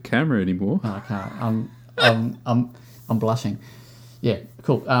contact through the camera anymore. no, I can't. I'm blushing. Yeah,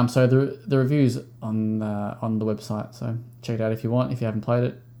 cool. So the reviews on the website. So check it out if you want. If you haven't played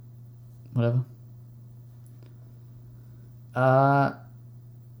it, whatever.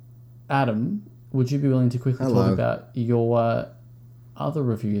 Adam, would you be willing to quickly Hello. talk about your other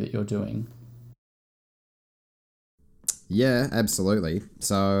review that you're doing? Yeah, absolutely.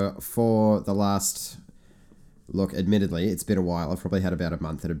 So for the last look, admittedly, it's been a while. I've probably had about a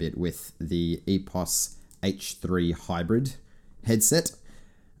month and a bit with the EPOS H3 Hybrid headset.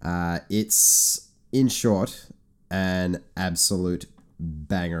 It's, in short, an absolute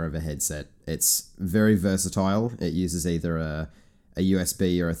banger of a headset. It's very versatile. It uses either a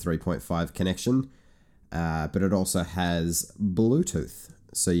USB or a 3.5 connection, but it also has Bluetooth,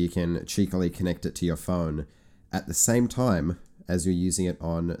 so you can cheekily connect it to your phone at the same time as you're using it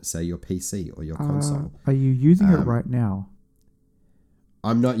on, say, your PC or your console. Are you using it right now?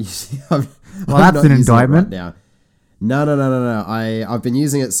 I'm not using. Well, that's an indictment. Right now. No. I've been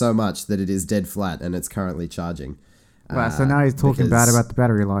using it so much that it is dead flat and it's currently charging. Right, so now he's talking bad about the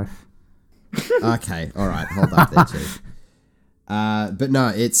battery life. Okay, all right, hold up there, Chief. But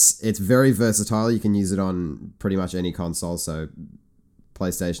no, it's very versatile. You can use it on pretty much any console. So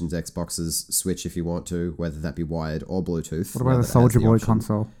PlayStations, Xboxes, Switch if you want to, whether that be wired or Bluetooth. What about the Soldier Boy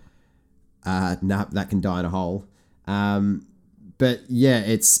console? Nah, that can die in a hole. But yeah,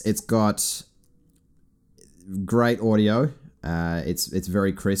 it's got great audio. It's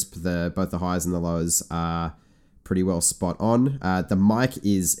very crisp. Both the highs and the lows are pretty well spot on. The mic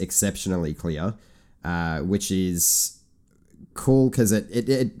is exceptionally clear, which is cool because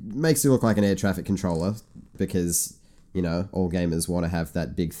it makes it look like an air traffic controller because, you know, all gamers want to have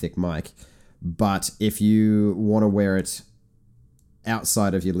that big thick mic. But if you want to wear it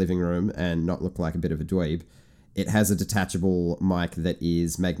outside of your living room and not look like a bit of a dweeb, It has a detachable mic that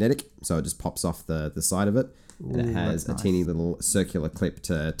is magnetic, so it just pops off the side of it, and it has a teeny little circular clip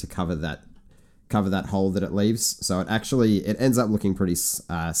to cover that hole that it leaves. So it ends up looking pretty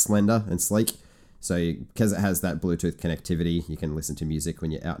slender and sleek. So because it has that Bluetooth connectivity, you can listen to music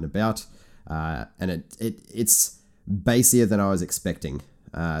when you're out and about, and it's bassier than I was expecting.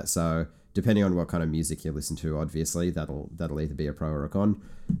 So depending on what kind of music you listen to, obviously that'll either be a pro or a con.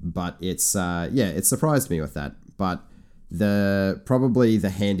 But it surprised me with that. But probably the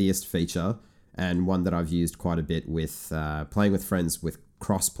handiest feature, and one that I've used quite a bit with playing with friends with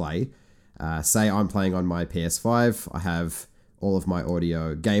crossplay. Say I'm playing on my PS5, I have all of my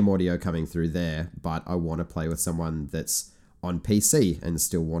game audio coming through there, but I want to play with someone that's on PC and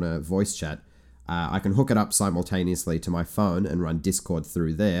still want to voice chat. I can hook it up simultaneously to my phone and run Discord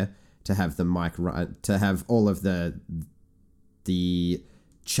through there to have the mic to have all of the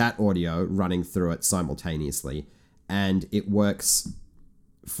chat audio running through it simultaneously, and it works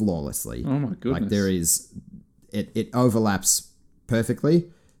flawlessly. Oh my goodness! It overlaps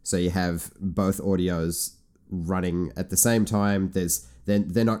perfectly, so you have both audios running at the same time.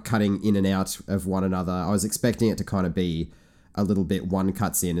 They're not cutting in and out of one another. I was expecting it to kind of be a little bit one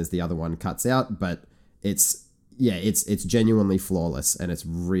cuts in as the other one cuts out, but it's genuinely flawless, and it's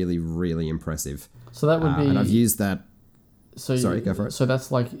really, really impressive. So that would be... And I've used that... Sorry, go for it. So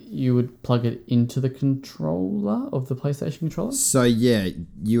that's like you would plug it into the controller of the PlayStation controller? So yeah,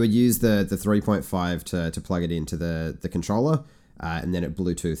 you would use the 3.5 to plug it into the controller, and then it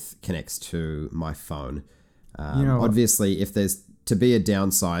Bluetooth connects to my phone. Obviously, if there's to be a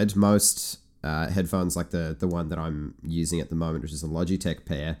downside, most headphones like the one that I'm using at the moment, which is a Logitech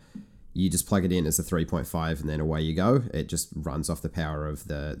pair, you just plug it in as a 3.5 and then away you go. It just runs off the power of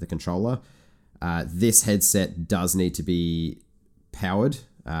the controller. This headset does need to be powered,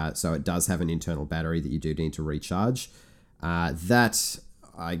 so it does have an internal battery that you do need to recharge. That,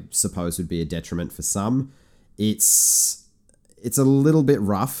 I suppose, would be a detriment for some. It's a little bit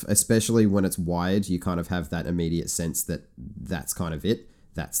rough, especially when it's wired. You kind of have that immediate sense that that's kind of it.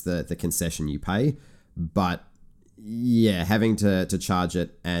 That's the concession you pay. But yeah, having to charge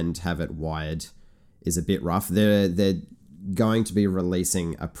it and have it wired is a bit rough. They're going to be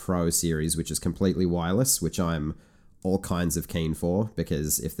releasing a Pro series, which is completely wireless, which I'm all kinds of keen for,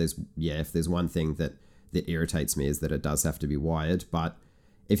 because if there's one thing that irritates me is that it does have to be wired. But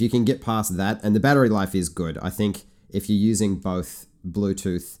if you can get past that, and the battery life is good, I think if you're using both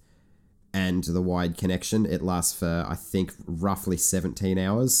Bluetooth and the wired connection, it lasts for, I think, roughly 17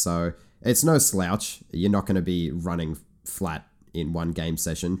 hours. So it's no slouch. You're not going to be running flat in one game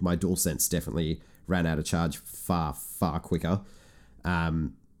session. My DualSense definitely ran out of charge far, far quicker.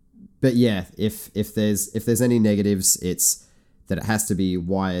 But yeah, if there's any negatives, it's that it has to be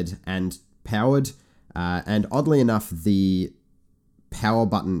wired and powered. And oddly enough, the power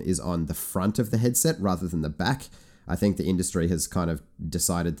button is on the front of the headset rather than the back. I think the industry has kind of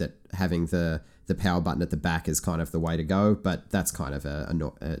decided that having the power button at the back is kind of the way to go, but that's kind of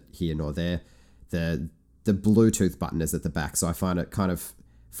a here nor there. The Bluetooth button is at the back, so I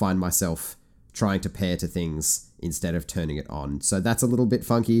find myself trying to pair to things instead of turning it on. So that's a little bit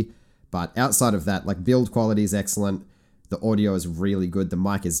funky, but outside of that, like, build quality is excellent. The audio is really good. The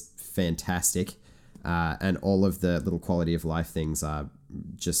mic is fantastic. And all of the little quality of life things are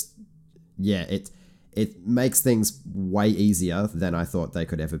just, it makes things way easier than I thought they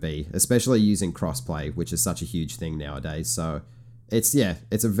could ever be, especially using crossplay, which is such a huge thing nowadays. So it's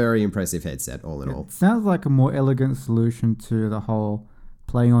a very impressive headset all in all. It sounds like a more elegant solution to the whole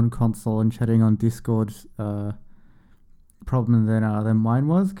playing on console and chatting on Discord problem than mine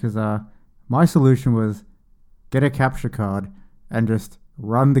was, because my solution was get a capture card and just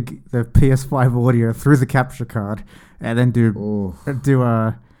run the PS5 audio through the capture card, and then do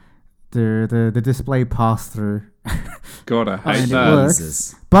the display pass through. God, I hate and that. It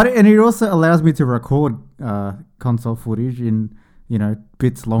works. But it also allows me to record console footage in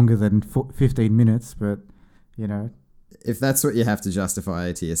bits longer than 15 minutes. But if that's what you have to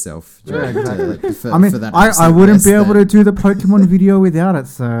justify to yourself, yeah, exactly. for that I wouldn't be able to do the Pokemon video without it.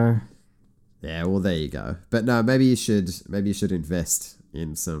 So yeah, well, there you go. But no, maybe you should invest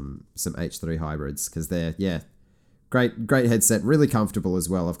in some H3 hybrids, because they're great headset, really comfortable as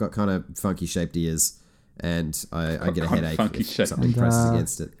well. I've got kind of funky shaped ears, and I get a headache if something presses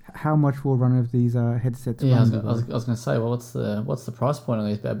against it. How much will one of these headsets? Yeah, I was going to say, well, what's the price point on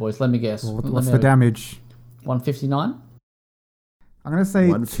these bad boys? Let me guess. What's the damage? 159. I'm going to say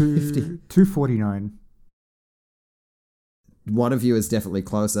 249. One of you is definitely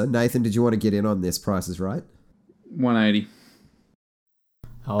closer. Nathan, did you want to get in on this? Price is Right? 180.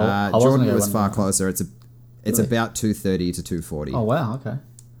 Jordan was far closer. It's Really? about 230 to 240. Oh wow, okay.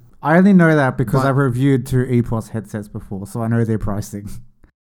 I only know that because But- I've reviewed 2 EPOS headsets before, so I know their pricing.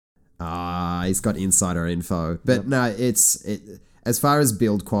 He's got insider info. But no, as far as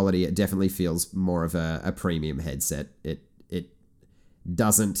build quality, it definitely feels more of a premium headset. It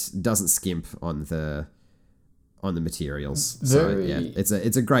doesn't skimp on the materials. So Very- yeah, it's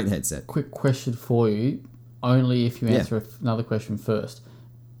a great headset. Quick question for you, only if you Yeah. answer another question first.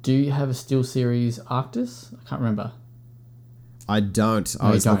 Do you have a SteelSeries Arctis? I can't remember. I don't. No, I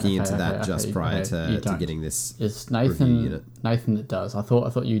you was don't. looking Okay, into that okay, just okay, prior okay. You to don't. getting this. It's Review Nathan. unit. Nathan that does. I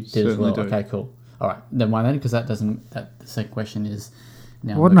thought you did as Certainly well. do. Okay, cool. All right, never mind then, because that doesn't. That the second question is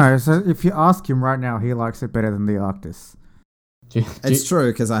now. Well, no, so if you ask him right now, he likes it better than the Arctis. It's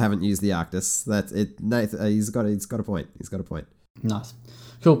true because I haven't used the Arctis. That it. Nathan, he's got a point. He's got a point. Nice.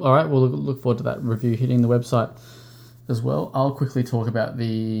 Cool. All right, we'll look forward to that review hitting the website as well. I'll quickly talk about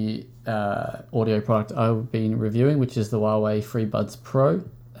the audio product I've been reviewing, which is the Huawei FreeBuds Pro.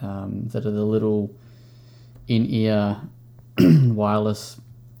 That are the little in-ear wireless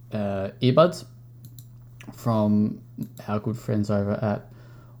earbuds from our good friends over at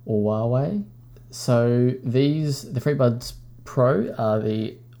Huawei. So the FreeBuds Pro are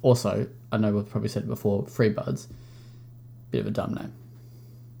I know we've probably said it before, FreeBuds, bit of a dumb name.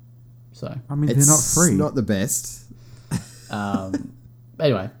 So I mean, It's they're not free. not the best.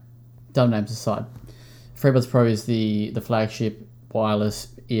 anyway, dumb names aside, FreeBuds Pro is the flagship wireless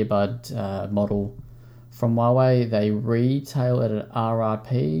earbud model from Huawei. They retail at an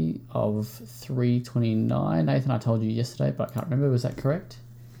RRP of $329. Nathan, I told you yesterday, but I can't remember. Was that correct?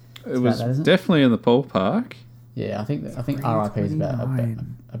 It was that, isn't it? definitely in the ballpark. Yeah, I think RRP is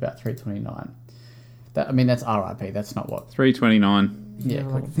about $329. That's RRP. That's not what. $329. Yeah,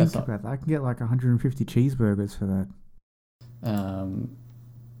 like cool. think That's not. about that. I can get like 150 cheeseburgers for that.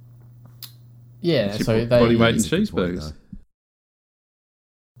 Yeah, It's your so body weight in It's a good point, cheeseburgers.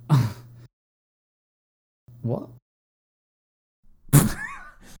 What?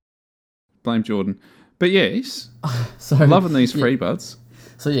 Blame Jordan. But yes, So loving these yeah. FreeBuds.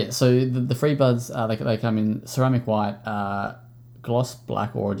 So the FreeBuds, they come in ceramic white, gloss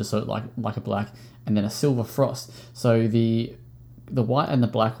black, or just sort of like a black, and then a silver frost. So the white and the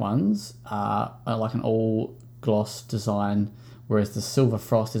black ones are like an all gloss design, whereas the silver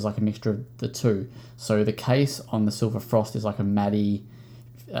frost is like a mixture of the two. So the case on the silver frost is like a matty,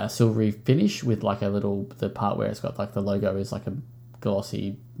 silvery finish with like the part where it's got like the logo is like a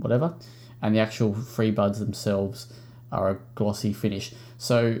glossy whatever, and the actual FreeBuds themselves are a glossy finish.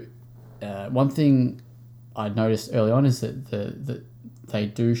 So one thing I noticed early on is that they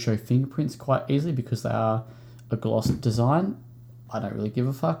do show fingerprints quite easily because they are a gloss design. I don't really give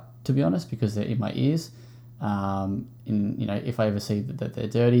a fuck, to be honest, because they're in my ears. If I ever see that they're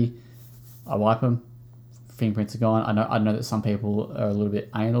dirty, I wipe them. Fingerprints are gone. I know that some people are a little bit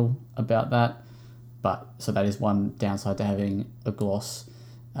anal about that, but so that is one downside to having a gloss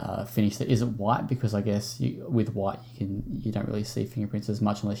finish that isn't white, because I guess with white you don't really see fingerprints as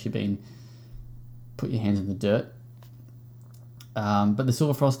much unless you've been put your hands in the dirt. But the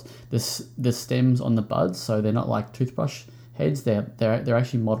silver frost, the stems on the buds, so they're not like toothbrush heads. They're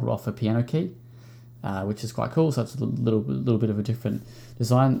actually modelled off a piano key, which is quite cool. So it's a little bit of a different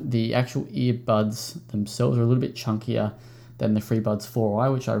design. The actual earbuds themselves are a little bit chunkier than the FreeBuds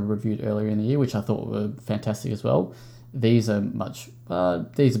 4i, which I reviewed earlier in the year, which I thought were fantastic as well. These are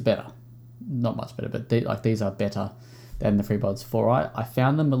better, not much better, but these are better than the FreeBuds 4i. I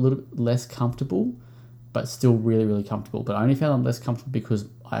found them a little bit less comfortable, but still really, really comfortable. But I only found them less comfortable because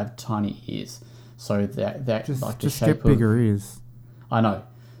I have tiny ears. So that Just like the get shape bigger ears. I know.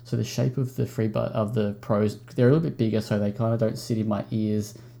 So the shape of the the Pros, they're a little bit bigger, so they kind of don't sit in my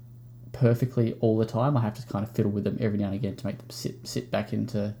ears perfectly all the time. I have to kind of fiddle with them every now and again to make them sit back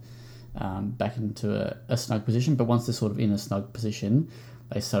into a snug position. But once they're sort of in a snug position,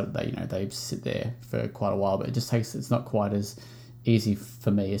 they sit there for quite a while. But it's not quite as easy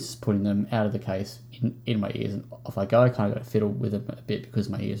for me as just putting them out of the case in my ears, and off I go. I kind of got to fiddle with them a bit because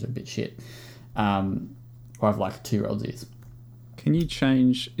my ears are a bit shit. Or I have like 2-year-old's ears. Can you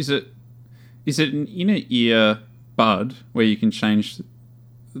change? Is it an inner ear bud where you can change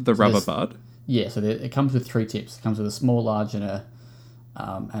the rubber there's- bud? Yeah, so it comes with 3 tips. It comes with a small, large, and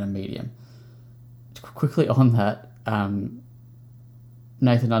a medium. Quickly on that,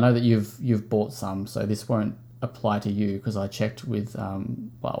 Nathan, I know that you've bought some, so this won't apply to you because I checked with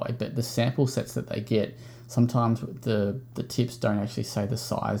Huawei. But the sample sets that they get, sometimes the tips don't actually say the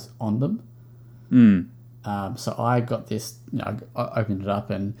size on them. So I got this. I opened it up,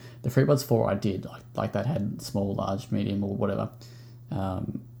 and the FreeBuds 4 I did like that had small, large, medium, or whatever.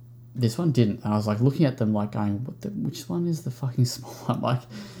 this one didn't. And I was like looking at them like going, which one is the fucking small one? Like,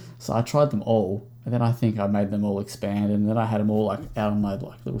 so I tried them all, and then I think I made them all expand, and then I had them all like out on my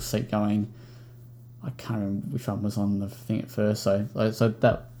like little seat going. I can't remember which one was on the thing at first. So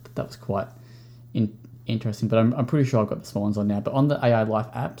that was quite interesting. But I'm pretty sure I've got the small ones on now. But on the AI Life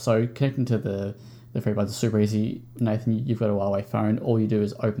app, so connecting to the FreeBuds is super easy. Nathan, you've got a Huawei phone. All you do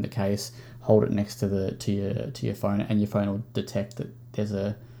is open the case, hold it next to your phone, and your phone will detect that there's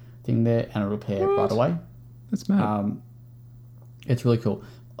a thing there, and it'll pair right away. That's mad. It's really cool.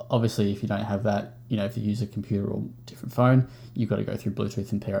 Obviously, if you don't have that, if you use a computer or different phone, you've got to go through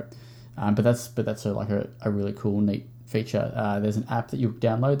Bluetooth and pair it. But that's a really cool, neat feature. There's an app that you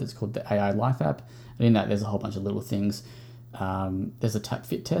download that's called the AI Life app, and in that there's a whole bunch of little things. There's a tap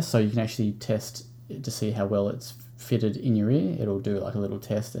fit test, so you can actually test to see how well it's fitted in your ear. It'll do like a little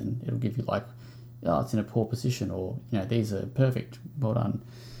test, and it'll give you like, oh, it's in a poor position, or these are perfect, well done.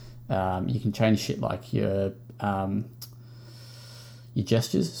 You can change shit like your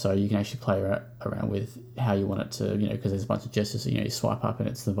gestures, so you can actually play around with how you want it to, because there's a bunch of gestures. So, you swipe up and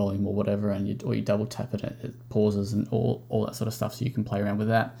it's the volume or whatever, and you double tap it, it pauses and all that sort of stuff. So you can play around with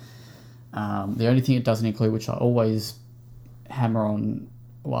that. The only thing it doesn't include, which I always hammer on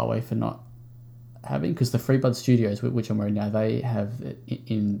Huawei for not having, because the FreeBuds Studios, which I'm wearing now, they have it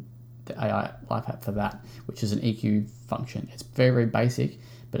in the AI Life app for that, which is an EQ function. It's very, very basic,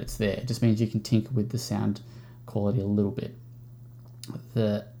 but it's there. It just means you can tinker with the sound quality a little bit.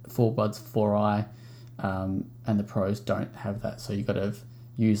 The 4Buds 4i and the Pros don't have that, so you've got to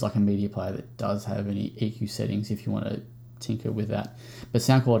use like a media player that does have any EQ settings if you want to tinker with that. But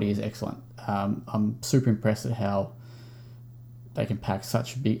sound quality is excellent. I'm super impressed at how they can pack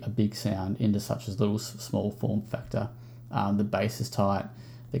such a big sound into such a little small form factor. The bass is tight,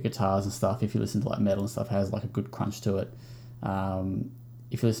 the guitars and stuff, if you listen to like metal and stuff, has like a good crunch to it.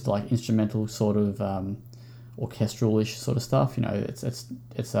 If you listen to like instrumental sort of orchestral-ish sort of stuff,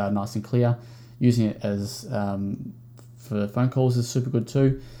 it's nice and clear. Using it as for phone calls is super good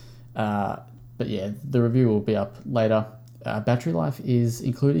too. But yeah, the review will be up later. Battery life is,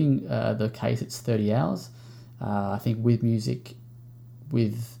 including the case, it's 30 hours. I think with music,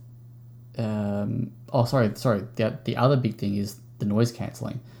 with the other big thing is the noise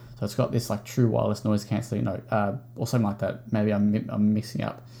cancelling. So it's got this like true wireless noise cancelling, or something like that. Maybe I'm mixing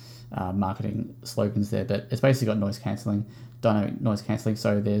up marketing slogans there, but it's basically got noise cancelling, dynamic noise cancelling.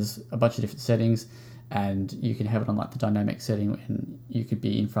 So there's a bunch of different settings, and you can have it on like the dynamic setting, and you could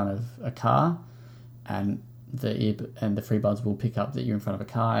be in front of a car, and the FreeBuds will pick up that you're in front of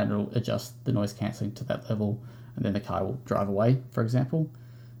a car, and it'll adjust the noise cancelling to that level, and then the car will drive away, for example,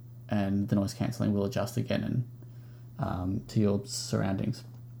 and the noise cancelling will adjust again and to your surroundings.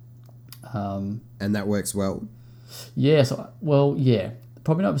 And that works well? Yeah, yeah.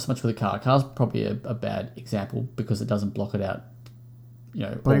 Probably not so much with a car. A car's probably a bad example because it doesn't block it out,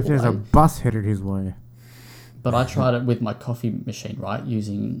 But if there's a bus headed his way. But I tried it with my coffee machine, right?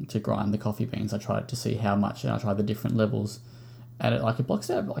 Using to grind the coffee beans. I tried to see how much, and I tried the different levels, and it blocks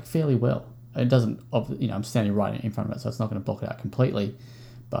it out fairly well. It doesn't, I'm standing right in front of it, so it's not going to block it out completely,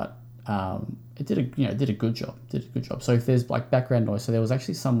 but it did a good job. So if there's like background noise, so there was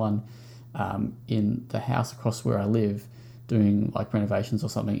actually someone in the house across where I live doing like renovations or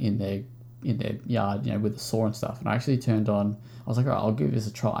something in their yard, with the saw and stuff. And I actually turned on. I was like, all right, I'll give this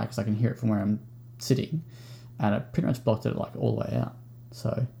a try because I can hear it from where I'm sitting, and it pretty much blocked it like all the way out.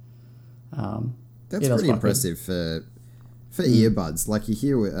 So that's pretty impressive for earbuds. Like you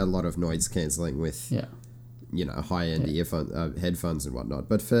hear a lot of noise cancelling with high end earphone headphones and whatnot,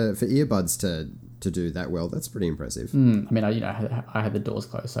 but for earbuds to do that well, that's pretty impressive. I mean, I had the doors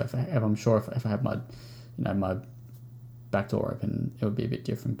closed, so I'm sure if I had my my back door open, it would be a bit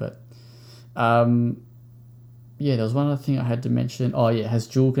different. But there was one other thing I had to mention. Oh yeah, it has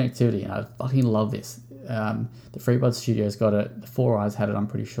dual connectivity, and I fucking love this. The FreeBuds Studio's got it. The 4i's had it, I'm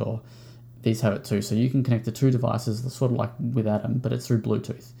pretty sure. These have it too, so you can connect the two devices, sort of like with Adam, but it's through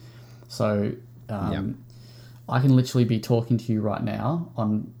Bluetooth. So I can literally be talking to you right now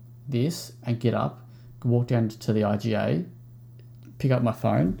on this and get up, walk down to the IGA, pick up my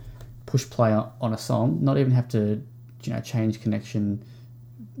phone, push play on a song, not even have to change connection,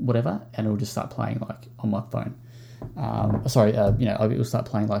 whatever, and it'll just start playing like on my phone. It'll start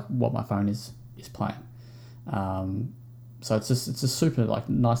playing like what my phone is playing. So it's a super like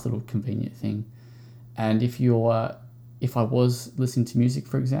nice little convenient thing. And if I was listening to music,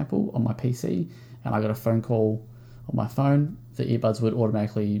 for example, on my PC, and I got a phone call on my phone, the earbuds would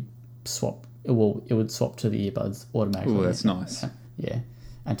automatically swap. It would swap to the earbuds automatically. Oh, that's nice. Yeah,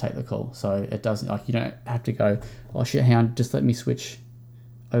 and take the call. So it doesn't, like, you don't have to go, oh shit, hang on, just let me switch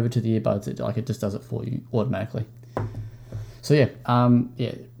over to the earbuds, it just does it for you automatically. So yeah,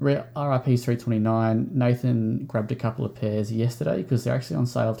 RRP 329. Nathan grabbed a couple of pairs yesterday because they're actually on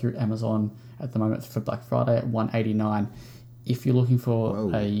sale through Amazon at the moment for Black Friday at $189. If you're looking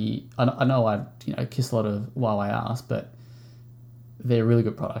for I know I kiss a lot of Huawei ass, but they're really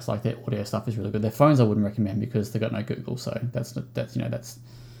good products. Like their audio stuff is really good. Their phones I wouldn't recommend because they've got no Google, so that's a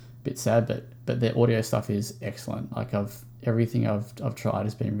bit sad. But their audio stuff is excellent. Like everything I've tried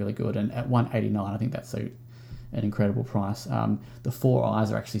has been really good, and at $189, I think that's an incredible price. The 4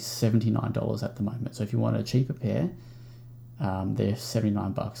 eyes are actually $79 at the moment. So if you want a cheaper pair, they're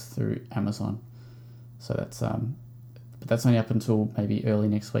 $79 through Amazon. So but that's only up until maybe early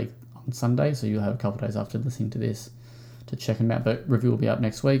next week on Sunday. So you'll have a couple of days after listening to this to check them out. But review will be up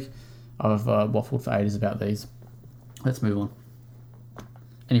next week. I've waffled for ages about these. Let's move on.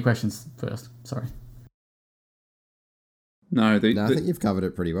 Any questions first? Sorry. No, I think you've covered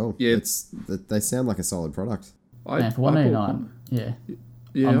it pretty well. Yeah, they sound like a solid product. For $189, yeah.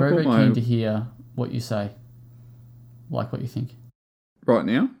 I'm very keen to hear what you say. Like what you think. Right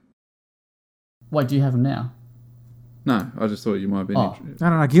now? Wait, do you have them now? No, I just thought you might have been interested.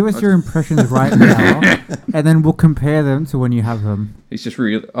 No. Give us your impressions right now, and then we'll compare them to when you have them. He's just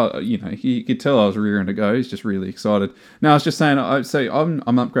really, you could tell I was rearing to go. He's just really excited. No, I was just saying, I'm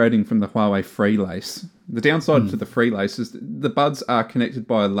upgrading from the Huawei Free Lace. The downside to the Free Lace is the buds are connected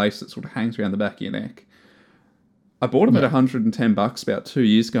by a lace that sort of hangs around the back of your neck. I bought them at $110 about 2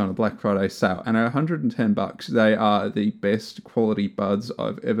 years ago on a Black Friday sale, and at $110, they are the best quality buds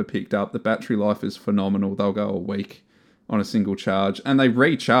I've ever picked up. The battery life is phenomenal. They'll go a week on a single charge, and they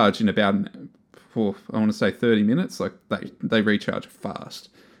recharge in about, I want to say 30 minutes. Like they recharge fast.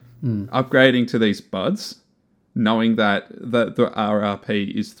 Upgrading to these buds, knowing that the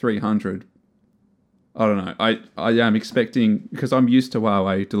RRP is 300, I don't know. I am expecting, because I'm used to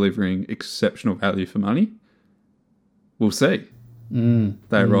Huawei delivering exceptional value for money. We'll see.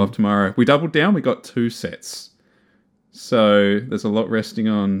 They arrive tomorrow. We doubled down. We got 2 sets. So there's a lot resting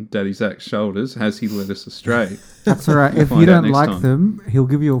on Daddy Zach's shoulders. Has he led us astray? That's all right. If you don't like them, he'll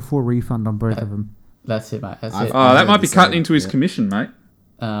give you a full refund on both of them. That's it, mate. That's it. Oh, that might be cutting into his commission, mate.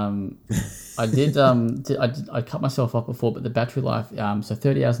 I did. I cut myself off before, but the battery life. So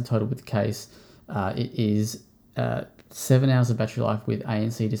 30 hours in total with the case. It is 7 hours of battery life with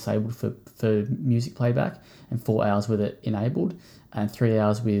ANC disabled for music playback, and 4 hours with it enabled, and 3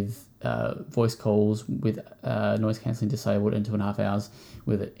 hours with voice calls with noise cancelling disabled, and 2.5 hours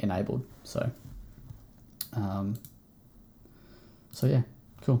with it enabled. So yeah,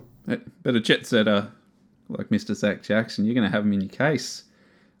 cool. But a jet setter like Mr. Zach Jackson, you're going to have them in your case,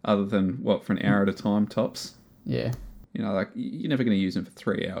 other than for an hour at a time tops. Yeah. You're never going to use them for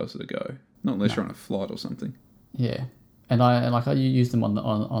 3 hours at a go, not unless you're on a flight or something. Yeah, and I used them on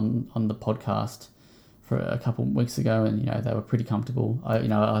the podcast for a couple of weeks ago, and they were pretty comfortable. I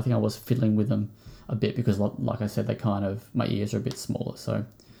think I was fiddling with them a bit because, like I said, my ears are a bit smaller. So,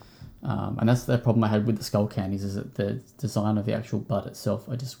 and that's the problem I had with the Skull Candies, is that the design of the actual bud itself,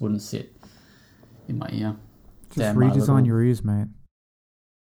 I just wouldn't sit in my ear. Just redesign your ears, mate.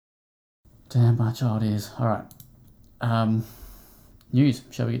 Damn my child ears. All right. News.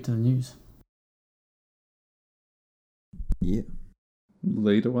 Shall we get to the news? Yeah.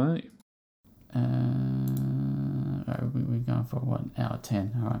 Lead away. Right, we're going for 1 hour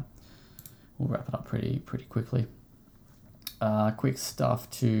 10. All right. We'll wrap it up pretty quickly. Quick stuff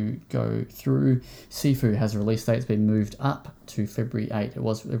to go through. Sifu has a release date. It's been moved up to February 8. It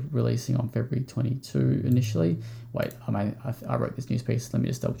was releasing on February 22 initially. Wait, I wrote this news piece. Let me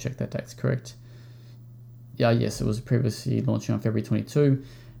just double check that date's correct. Yes, it was previously launching on February 22.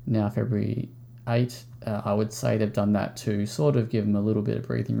 Now February 8. I would say they've done that to sort of give them a little bit of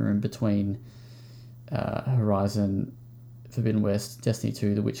breathing room between Horizon, Forbidden West, Destiny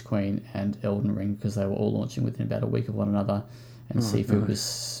 2, The Witch Queen, and Elden Ring, because they were all launching within about a week of one another, and Sifu was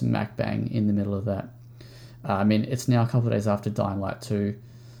smack bang in the middle of that. It's now a couple of days after Dying Light 2,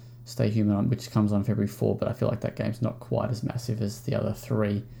 Stay Human, which comes on February 4, but I feel like that game's not quite as massive as the other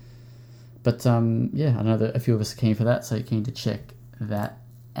 3. But I know that a few of us are keen for that, so you're keen to check that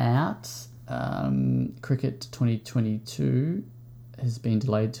out. Cricket 2022 has been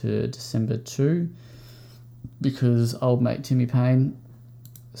delayed to December 2 because old mate Timmy Payne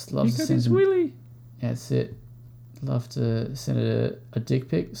loves to send Willy. Yeah, that's it. Love to send a dick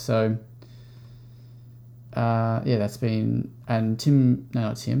pic. So that's been, and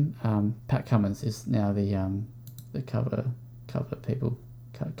Pat Cummins is now the cover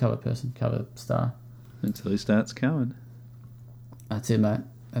star Until he starts coming. That's it, mate.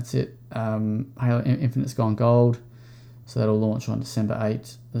 That's it. Halo Infinite's gone gold. So that'll launch on December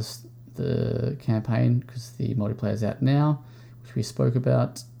 8th, the campaign, because the multiplayer's out now, which we spoke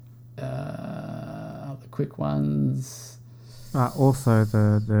about. The quick ones. Also,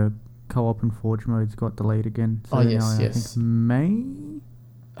 the co-op and Forge modes got delayed again. So yes. I think May?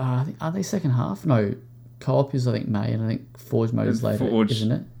 I think, are they second half? No, co-op is I think May, and I think Forge mode is later,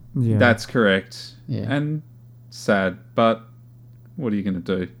 isn't it? Yeah. That's correct. Yeah. And sad, but what are you going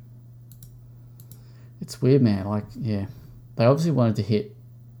to do? It's weird, man. Like, yeah, they obviously wanted to hit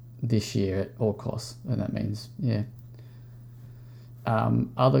this year at all costs, and that means, yeah.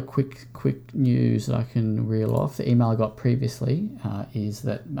 Other quick news that I can reel off. The email I got previously is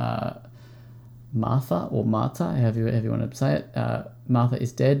that Martha, however you want to say it, Martha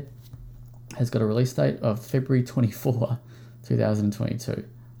is Dead, has got a release date of February 24, 2022.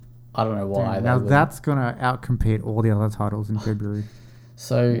 I don't know why. Now that's going to outcompete all the other titles in February.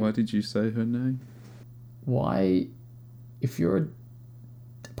 So why did you say her name? Why, if you're a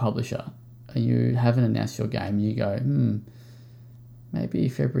publisher and you haven't announced your game, you go, maybe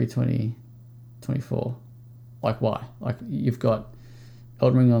February 2024. Like, why? Like, you've got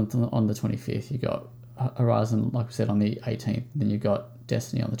Elden Ring on the 25th. You got Horizon, like we said, on the 18th. Then you've got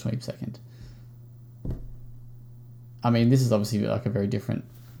Destiny on the 22nd. I mean, this is obviously like a very different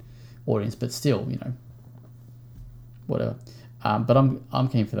audience, but still, whatever. But I'm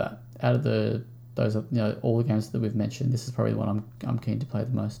keen for that. Out of those all the games that we've mentioned, this is probably the one I'm keen to play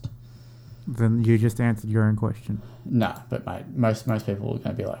the most. Then you just answered your own question. No, but mate, most people are going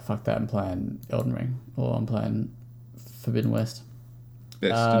to be like, fuck that, I'm playing Elden Ring, or I'm playing Forbidden West.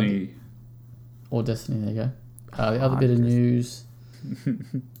 Destiny. Or Destiny, there you go. The other bit of news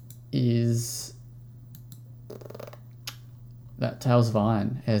is that Tales of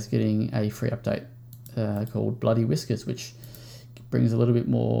Iron is getting a free update called Bloody Whiskers, which brings a little bit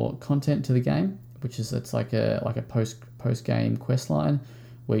more content to the game, it's like a post game quest line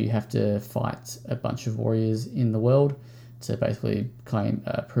where you have to fight a bunch of warriors in the world to basically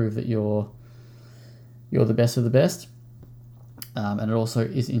prove that you're the best of the best. And it also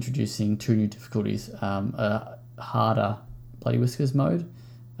is introducing 2 new difficulties: a harder Bloody Whiskers mode,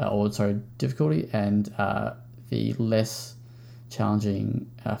 difficulty, and the less challenging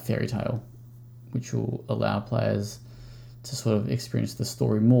Fairy Tale, which will allow players to sort of experience the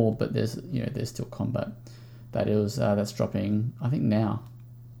story more. But there's still combat. That's dropping, I think, now.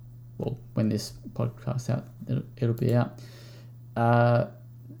 Well, when this podcast's out, it'll be out.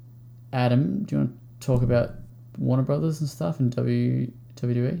 Adam, do you want to talk about Warner Brothers and stuff and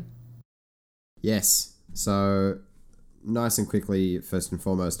WWE? Yes. So, nice and quickly, first and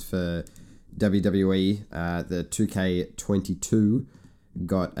foremost for WWE, the 2K22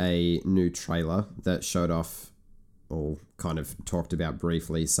 got a new trailer that showed off, or kind of talked about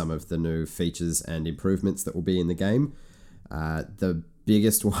briefly, some of the new features and improvements that will be in the game. The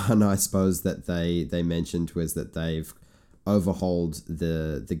biggest one, I suppose, that they mentioned was that they've overhauled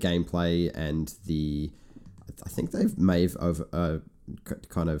the gameplay and I think they may have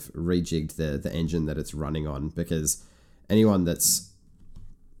kind of rejigged the engine that it's running on, because anyone that's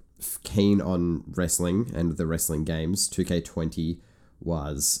keen on wrestling and the wrestling games, 2K20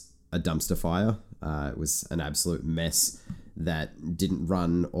 was a dumpster fire. It was an absolute mess that didn't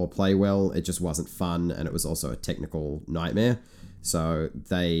run or play well. It just wasn't fun, and it was also a technical nightmare. So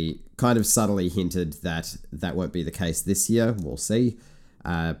they kind of subtly hinted that won't be the case this year. We'll see.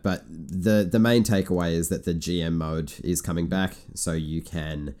 But the main takeaway is that the GM mode is coming back, so you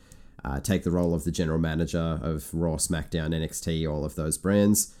can take the role of the general manager of Raw, SmackDown, NXT, all of those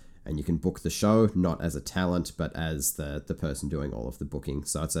brands, and you can book the show, not as a talent, but as the person doing all of the booking.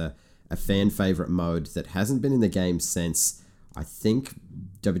 So it's a fan favorite mode that hasn't been in the game since, I think,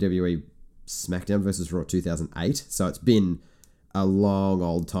 WWE SmackDown vs. Raw 2008. So it's been a long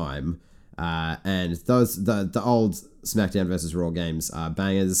old time. And the old SmackDown vs. Raw games are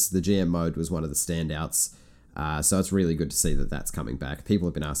bangers. The GM mode was one of the standouts. So it's really good to see that that's coming back. People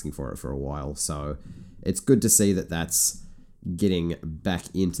have been asking for it for a while. So it's good to see that that's getting back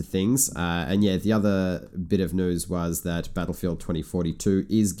into things. And yeah, the other bit of news was that Battlefield 2042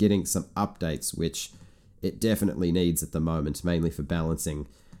 is getting some updates, which it definitely needs at the moment, mainly for balancing.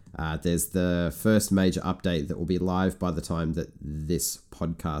 There's the first major update that will be live by the time that this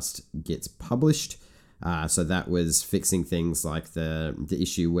podcast gets published. So that was fixing things like the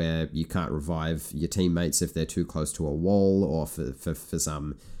issue where you can't revive your teammates if they're too close to a wall or for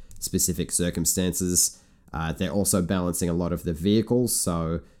some specific circumstances. They're also balancing a lot of the vehicles.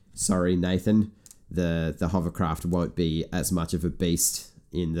 So, sorry, Nathan, the hovercraft won't be as much of a beast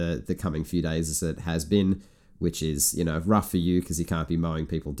in the coming few days as it has been, which is, rough for you because you can't be mowing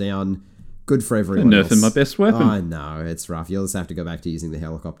people down. good for everyone They're else. nerfing my best weapon. I know, it's rough. You'll just have to go back to using the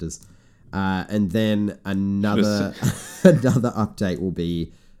helicopters. And then another update will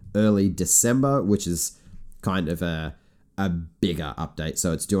be early December, which is kind of a bigger update.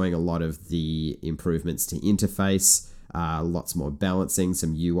 So it's doing a lot of the improvements to interface, lots more balancing,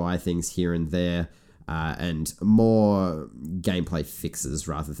 some UI things here and there, and more gameplay fixes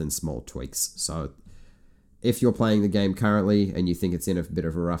rather than small tweaks. So if you're playing the game currently and you think it's in a bit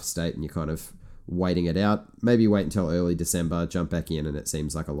of a rough state and you're kind of waiting it out, maybe wait until early December, jump back in, and it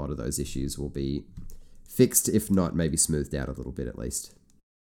seems like a lot of those issues will be fixed, if not maybe smoothed out a little bit at least.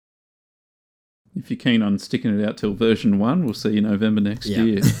 If you're keen on sticking it out till version 1, we'll see you November next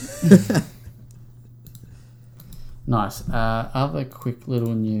year. Nice. Other quick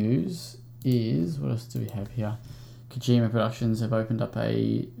little news is, what else do we have here? Kojima Productions have opened up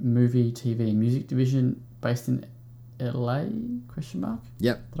a movie, TV, and music division based in LA? Question mark.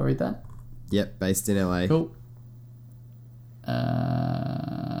 Yep. Did I read that? Yep, based in LA. Cool.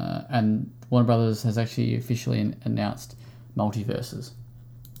 And Warner Brothers has actually officially announced multiverses.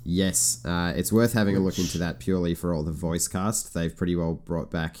 Yes, it's worth having a look into that purely for all the voice cast. They've pretty well brought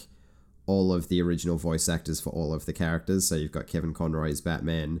back all of the original voice actors for all of the characters. So you've got Kevin Conroy as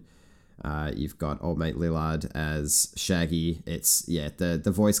Batman. You've got Old Mate Lillard as Shaggy.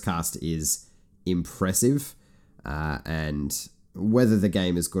 The voice cast is impressive. And whether the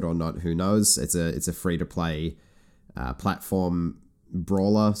game is good or not, who knows? It's a free-to-play platform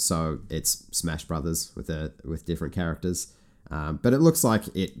brawler, so it's Smash Brothers with different characters. But it looks like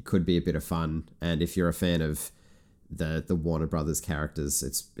it could be a bit of fun, and if you're a fan of the Warner Brothers characters,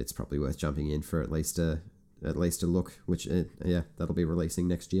 it's probably worth jumping in for at least a look. Which that'll be releasing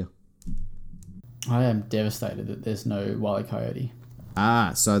next year. I am devastated that there's no Wile E. Coyote.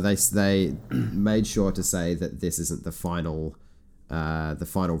 So they made sure to say that this isn't the final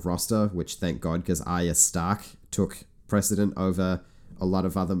roster, which thank God, because Arya Stark took precedent over a lot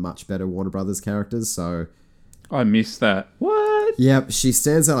of other much better Warner Brothers characters. So I missed that. What? Yep, she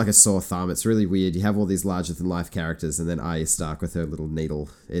stands out like a sore thumb. It's really weird. You have all these larger than life characters, and then Arya Stark with her little needle.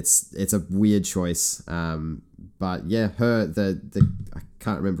 It's a weird choice. But yeah, I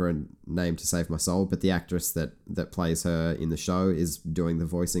can't remember her name to save my soul, but the actress that plays her in the show is doing the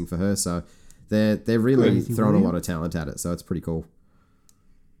voicing for her. So they're really Maisie throwing Williams? a lot of talent at it. So it's pretty cool.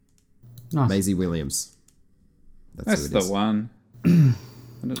 Nice. Maisie Williams. That's who it the is. one. I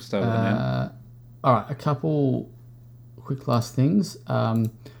know it's start with an M. All right, a couple quick last things. The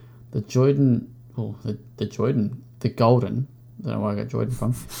Golden, I don't know where I got Jordan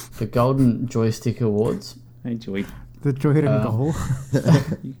from. The Golden Joystick Awards. I enjoyed. The Jordan goal.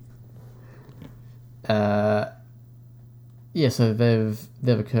 So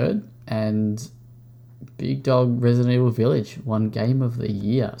they've occurred, and Big Dog Resident Evil Village won Game of the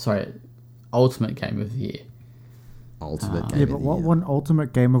Year. Sorry, Ultimate Game of the Year. Ultimate game Yeah, of but the what year. one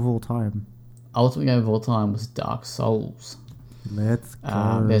ultimate game of all time? Ultimate Game of all time was Dark Souls. Let's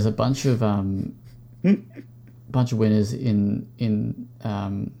go. There's a bunch of winners in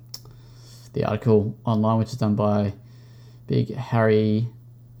the article online, which is done by Big Harry,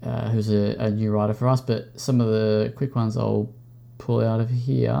 who's a new writer for us. But some of the quick ones I'll pull out of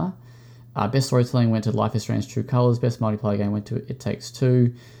here. Best storytelling went to Life is Strange: True Colors. Best multiplayer game went to It Takes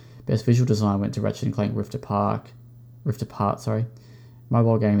Two. Best visual design went to Ratchet & Clank Rift Apart.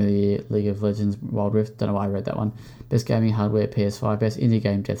 Mobile game of the year, League of Legends Wild Rift. Don't know why I read that one. Best gaming hardware, PS5. Best indie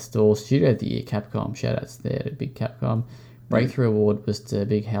game, Death's Door. Studio of the year, Capcom. Shoutouts there to Big Capcom. Breakthrough Award was to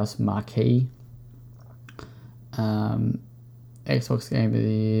Big House Marquee. Xbox Game of the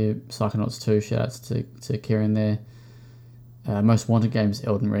Year, Psychonauts 2. Shoutouts to Kieran there. Most Wanted Games,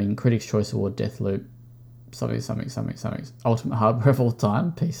 Elden Ring. Critics' Choice Award, Deathloop. Something. Ultimate hardware of all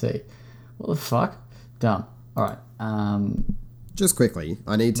time, PC. What the fuck? Dumb. All right. Just quickly,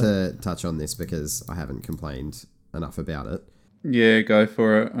 I need to touch on this because I haven't complained enough about it. Yeah, go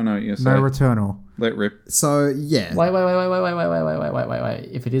for it. I know what you're No saying. Returnal. Let rip. So yeah, Wait.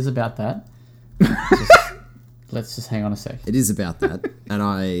 If it is about that, let's just hang on a sec. it is about that, and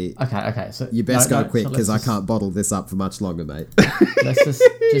Okay. So you best no, go quick so because I let's can't bottle this up for much longer, mate. Let's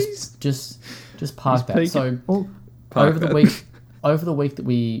just park that. peeking. So Oh, over the week that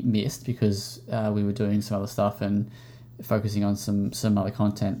we missed because we were doing some other stuff and focusing on some other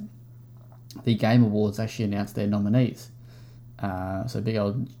content, the Game Awards actually announced their nominees. So big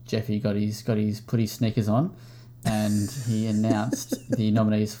old Jeffy put his sneakers on, and he announced the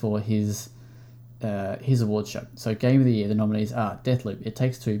nominees for his awards show. So Game of the Year, the nominees are Deathloop, It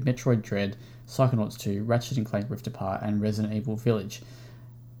Takes Two, Metroid Dread, Psychonauts 2, Ratchet & Clank Rift Apart, and Resident Evil Village.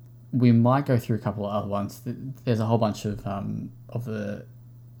 We might go through a couple of other ones. There's a whole bunch of the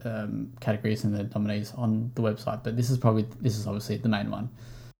categories and the nominees on the website, but this is obviously the main one.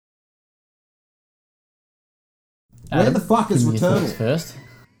 Where the fuck is give me your thoughts Returnal? first?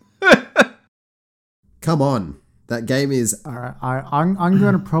 Come on. That game is... All right, I'm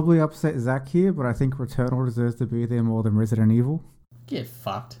going to probably upset Zach here, but I think Returnal deserves to be there more than Resident Evil. Get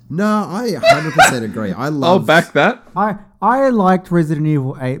fucked. No, I 100% agree. I I'll love... back that. I liked Resident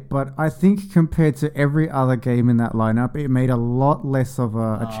Evil 8, but I think compared to every other game in that lineup, it made a lot less of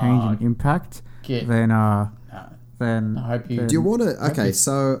a change in impact than I hope you. Do you want to... Okay,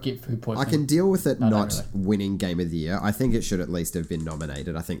 so... Get food I poisoning. can deal with it No, not really. winning Game of the Year. I think it should at least have been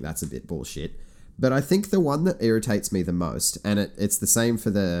nominated. I think that's a bit bullshit. But I think the one that irritates me the most, and it's the same for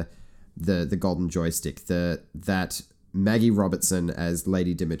the Golden Joystick, that Maggie Robertson as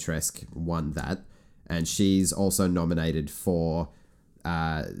Lady Dimitrescu won that, and she's also nominated for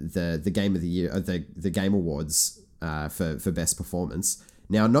the Game of the Year, the Game Awards for Best Performance.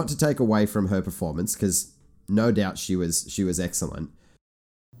 Now, not to take away from her performance, because no doubt she was excellent.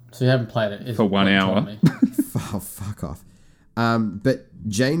 So you haven't played it is For 1 what you're hour. telling me. Oh, fuck off. But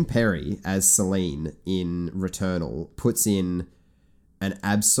Jane Perry as Celine in Returnal puts in an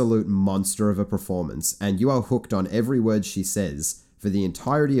absolute monster of a performance, and you are hooked on every word she says for the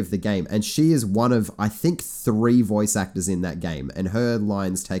entirety of the game. And she is one of, I think, 3 voice actors in that game, and her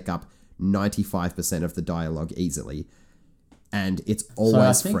lines take up 95% of the dialogue easily. And it's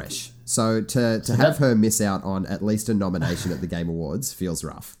always think- fresh. So to have her miss out on at least a nomination at the Game Awards feels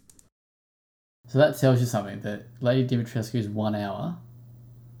rough. So that tells you something, that Lady Dimitrescu's 1 hour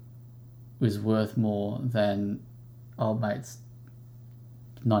was worth more than old mate's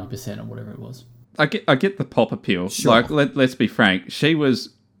 90% or whatever it was. I get the pop appeal. Sure. Like, let's be frank. She was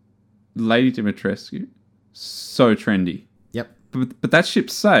Lady Dimitrescu, so trendy. Yep. But that ship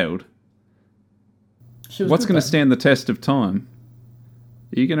sailed. She was What's good, going to though. stand the test of time?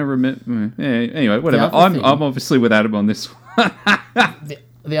 Are you going to remember? Yeah, anyway, whatever. other I'm thing- obviously with Adam on this one.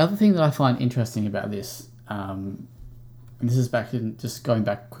 The other thing that I find interesting about this, and this is going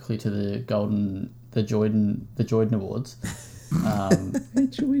back quickly to the Jordan Awards,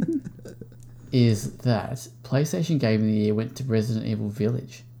 is that PlayStation Game of the Year went to Resident Evil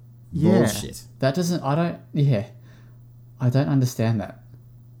Village. Yeah. Bullshit. That doesn't. I don't understand that.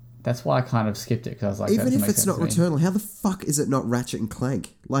 That's why I kind of skipped it, because I was like, that Even doesn't if make it's sense not to me. Returnal, how the fuck is it not Ratchet and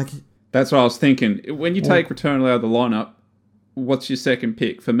Clank? Like, That's what I was thinking. When you take Returnal out of the lineup, what's your second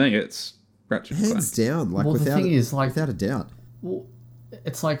pick? For me, it's Ratchet and Clank. hands down, like Well, the without thing is, like- without a doubt. Well,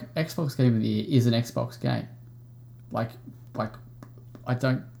 it's like Xbox Game of the Year is an Xbox game. Like I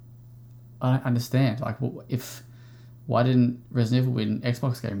don't understand. Like, why didn't Resident Evil win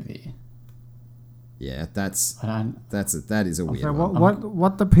Xbox Game of the Year? Yeah, that is a weird So one.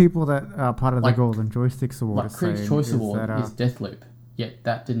 what the people that are part of Like- the Golden Joysticks Award Like are Critics' saying Choice is Award that, is Deathloop, yet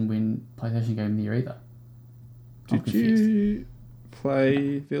that didn't win PlayStation Game of the Year either. I'm Did confused. you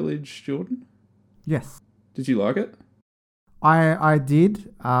play Village, Jordan? yes, Did you like it? I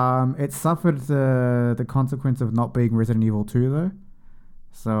did. It suffered the consequence of not being Resident Evil 2 though.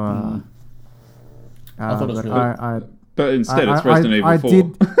 So I thought it was but really- But instead, it's Resident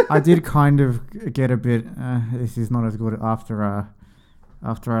Evil 4. I did kind of get a bit. This is not as good after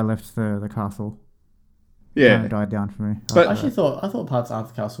I left the castle. Yeah. It died down for me. But- I thought parts of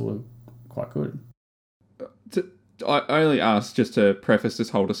the castle were quite good. I only asked just to preface this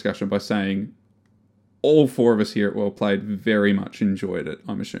whole discussion by saying all 4 of us here at Well Played very much enjoyed it,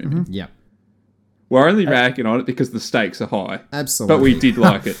 I'm assuming. Yep, We're only ragging on it because the stakes are high. absolutely. But we did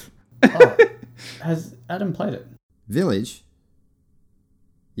like it. Oh, has Adam played it? Village.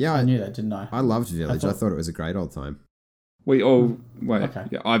 Yeah, I knew that, didn't I? I loved Village. I thought- thought it was a great old time. We all... Wait, Okay.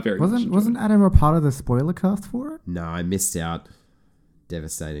 yeah, I very much enjoyed wasn't it. Adam a part of the spoiler cast for it? No, I missed out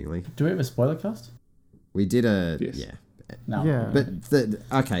devastatingly. Do we have a spoiler cast? We did a Yes. yeah. No. Yeah. But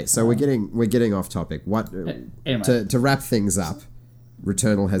okay, so we're getting off topic. What Anyway, to wrap things up,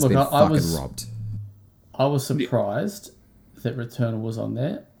 Returnal has Look, been I fucking was- robbed. I was surprised that Returnal was on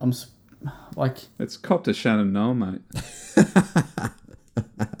there. Like, It's copped to Shannon Noel, mate.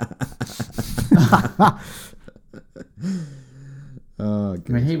 Oh, I God.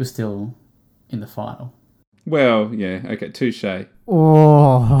 mean, he was still in the final. Well, yeah, okay, touche.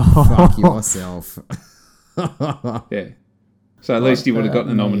 Oh, Fuck yourself. Yeah. So at least you would have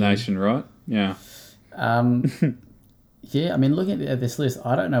gotten a me. nomination, right? Yeah. Yeah, I mean, looking at this list,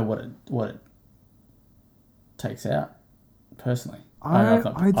 I don't know what it takes out personally. I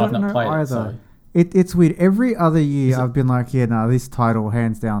don't know either. so- It's weird. Every other year, I've been like, yeah, no, this title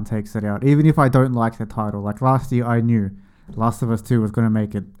hands down takes it out. Even if I don't like the title. Like last year, I knew Last of Us 2 was going to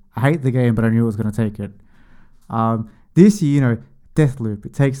make it. I hate the game, but I knew it was going to take it. This year, Deathloop,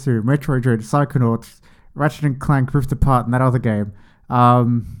 It Takes Two, Metroid Dread, Psychonauts, Ratchet and Clank, Rift Apart, and that other game.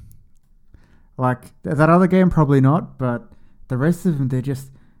 Like that other game, probably not, but the rest of them,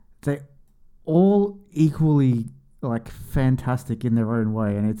 they're all equally like fantastic in their own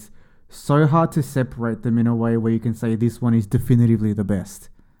way, and it's so hard to separate them in a way where you can say this one is definitively the best.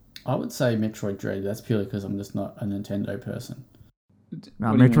 I would say Metroid Dread. That's purely because I'm just not a Nintendo person. No,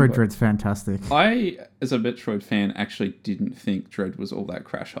 What do you mean Metroid by- Dread's fantastic. I, as a Metroid fan, actually didn't think Dread was all that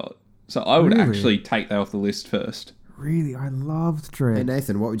crash hot. So I would Really? actually take that off the list first. Really, I loved Hey Dread.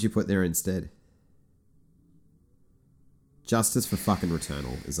 Nathan, what would you put there instead? Justice for fucking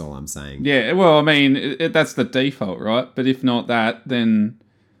Returnal is all I'm saying. Yeah, well, I mean, that's the default, right? But if not that, then,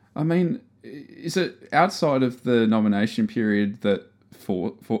 I mean, is it outside of the nomination period that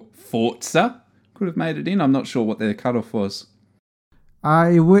Forza could have made it in? I'm not sure what their cutoff was. No,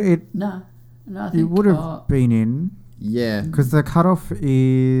 I think It would have been in Yeah. because the cutoff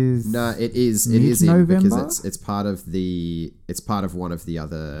is No, it is in because Mid-November? it's part of one of the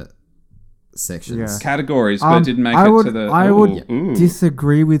other sections. Yeah. Categories, but it didn't make I it would, to the... I Ooh, would ooh.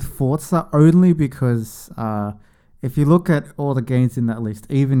 disagree with Forza only because if you look at all the games in that list,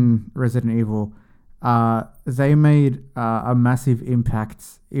 even Resident Evil, they made a massive impact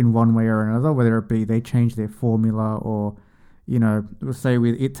in one way or another, whether it be they changed their formula or, you know, say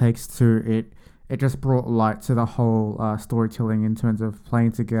with It Takes Two, it just brought light to the whole storytelling in terms of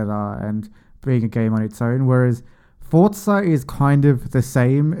playing together and being a game on its own, whereas Forza is kind of the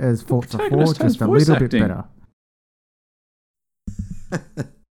same as Forza 4, protagonist has just a voice little bit acting. better.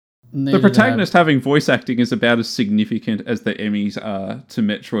 The protagonist having voice acting is about as significant as the Emmys are to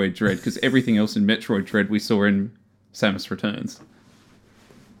Metroid Dread, because everything else in Metroid Dread we saw in Samus Returns.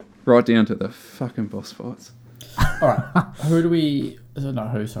 Right down to the fucking boss fights. All right,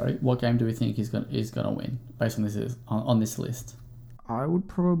 what game do we think is gonna win based on this list? I would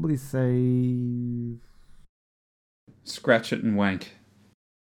probably say Scratch it and wank.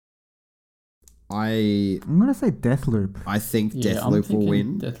 I'm I'm gonna say Deathloop. I think Yeah, I'm Deathloop will thinking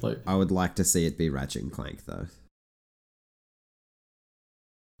win. Deathloop. I would like to see it be Ratchet and Clank though.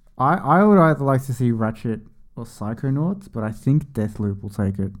 I would either like to see Ratchet or Psychonauts, but I think Deathloop will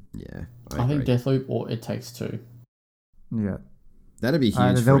take it. Yeah, I think agree. Deathloop or It Takes Two. Yeah. That'd be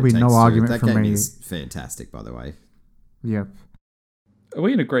huge. there'll for be It no Takes Two. argument that from game me. is fantastic, by the way. Yep. Are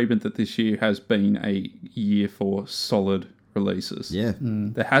we in agreement that this year has been a year for solid releases? Yeah,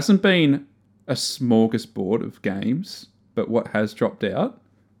 There hasn't been a smorgasbord of games, but what has dropped out,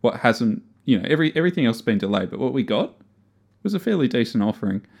 what hasn't, everything else has been delayed, but what we got was a fairly decent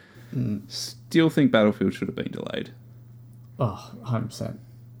offering. Still think Battlefield should have been delayed. Oh, 100%.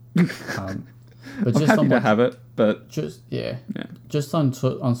 But I'm just happy on to what, have it, but just yeah. just on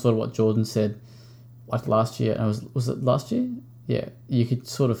sort of what Jordan said, like last year. And was it last year? Yeah, you could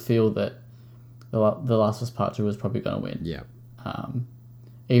sort of feel that the Last of Us Part 2 was probably going to win. yeah.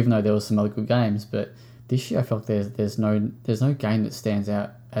 Even though there was some other good games, but this year I feel like there's no game that stands out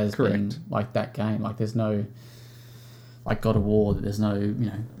as being Correct. like that game. Like there's no like God of War. There's no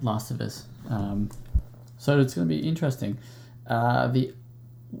Last of Us. So it's going to be interesting. The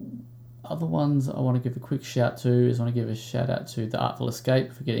other ones I want to give a quick shout to is I want to give a shout out to The Artful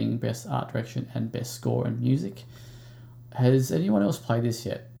Escape for getting Best Art Direction and Best Score and Music. Has anyone else played this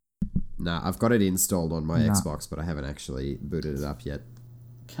yet? Nah, I've got it installed on my Nah. Xbox, but I haven't actually booted it up yet.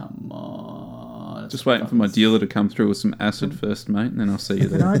 Come on. Just waiting for my dealer to come through with some acid first, mate, and then I'll see you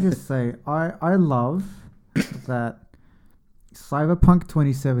Can there. I just say, I love that Cyberpunk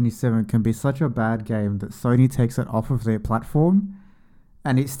 2077 can be such a bad game that Sony takes it off of their platform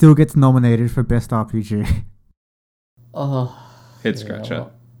and it still gets nominated for Best RPG. Oh, Head yeah, scratcher.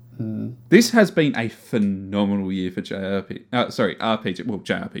 well, This has been a phenomenal year for RPG. Well,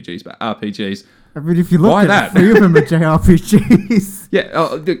 JRPGs, but RPGs. I mean, if you look Why at that? it, 3 of them are JRPGs. Yeah,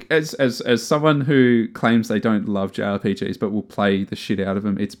 look, as someone who claims they don't love JRPGs but will play the shit out of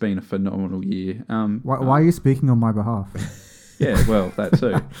them, it's been a phenomenal year. Why are you speaking on my behalf? Yeah, well, that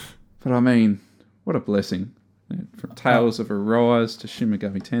too. But I mean, what a blessing. From Tales of Arise to Shin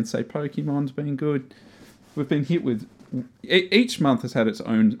Megami Tensei, Pokemon's been good. We've been hit with... Each month has had its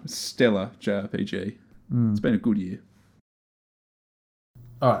own stellar JRPG. It's been a good year.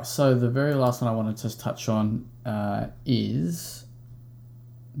 all right, so the very last one I wanted to touch on is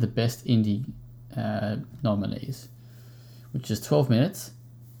the best indie nominees, which is 12 Minutes,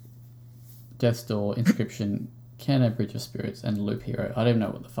 Death's Door, Inscription, Kena Bridge of Spirits, and Loop Hero. I don't even know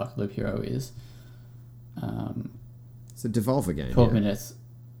what the fuck Loop Hero is. It's a Devolver game. 12 yeah. Minutes,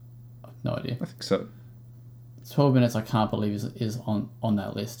 I've no idea. I think so. 12 Minutes I can't believe is on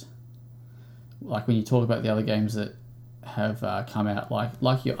that list. Like when you talk about the other games that have come out,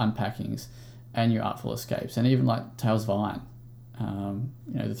 like your Unpackings and your Artful Escapes, and even like Tales of Iron.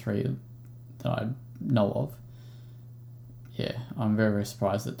 The three that I know of. Yeah, I'm very, very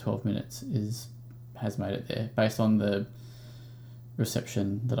surprised that 12 minutes has made it there based on the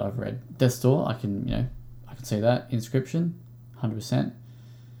reception that I've read. Death's Door, I can see that. Inscription, 100%.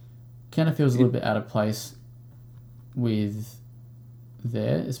 Kind of feels a little bit out of place with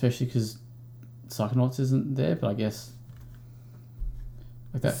there, especially because Psychonauts isn't there, but I guess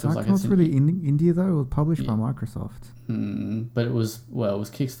like that feels like it's really in India though. It was published by Microsoft. But it was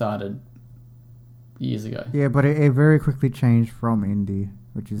kickstarted years ago. Yeah, but it very quickly changed from indie,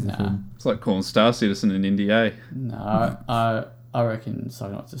 which is the thing. It's like calling Star Citizen in India. No, I reckon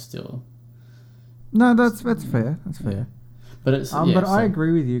Psychonauts is still. No, that's fair. That's fair. But it's I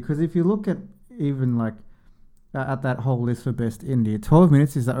agree with you, because if you look at even like at that whole list for best indie, 12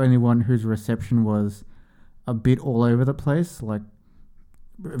 Minutes is the only one whose reception was a bit all over the place. Like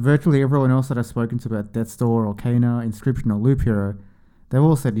virtually everyone else that I've spoken to about Death's Door or Kena, Inscription or Loop Hero, they've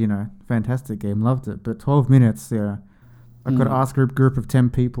all said, fantastic game, loved it. But 12 Minutes, I could ask a group of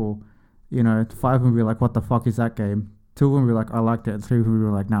 10 people, 5 of them would be like, what the fuck is that game? 2 of them would be like, I liked it. And 3 of them would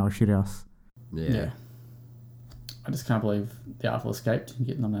be like, no, shit house. Yeah. I just can't believe The Artful Escape didn't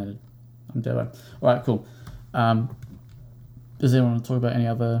get nominated. I'm dead. All right, cool. Does anyone want to talk about any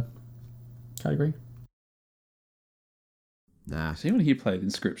other category? Nah. Has anyone here played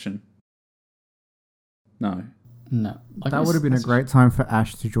Inscription? No. No. That would have been a great time for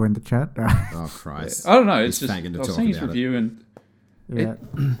Ash to join the chat. Oh, Christ. I don't know. He's It's just fanging to I was talk seeing his about review and Yeah.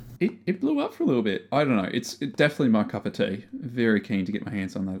 it blew up for a little bit. I don't know. It's definitely my cup of tea. Very keen to get my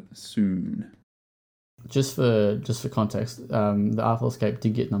hands on that soon. Just for context, The Artful Escape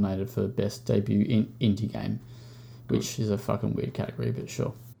did get nominated for Best Debut Indie Game, which is a fucking weird category, but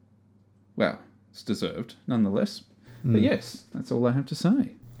sure. Well, it's deserved, nonetheless. But yes, that's all I have to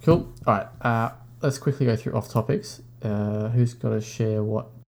say. Cool. All right. Let's quickly go through off topics. Who's got to share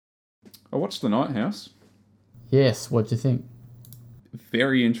what? I watched The Night House. Yes. What do you think?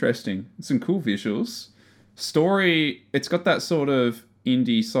 Very interesting. Some cool visuals. Story, it's got that sort of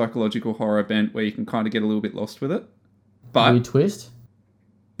indie psychological horror bent where you can kind of get a little bit lost with it. But weird twist?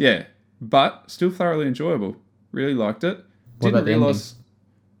 Yeah, but still thoroughly enjoyable. Really liked it. What about the ending?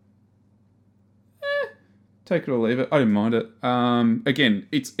 Take it or leave it. I didn't mind it. Again,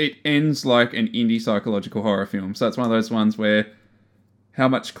 it ends like an indie psychological horror film. So it's one of those ones where how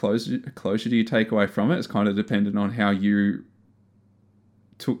much closure do you take away from it is kind of dependent on how you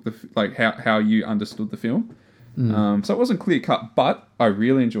took how you understood the film. So it wasn't clear cut, but I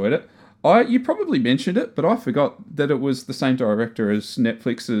really enjoyed it. You probably mentioned it, but I forgot that it was the same director as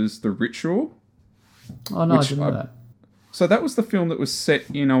Netflix's The Ritual. Oh no, I didn't know that. So that was the film that was set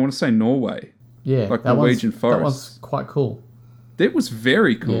in, I want to say, Norway. Yeah, like Norwegian forest. That was quite cool. It was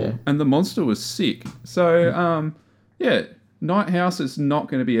very cool, Yeah. and the monster was sick. So, Night House is not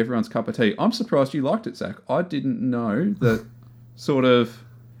going to be everyone's cup of tea. I'm surprised you liked it, Zach. I didn't know that sort of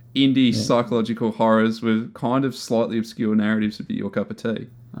indie psychological horrors with kind of slightly obscure narratives would be your cup of tea.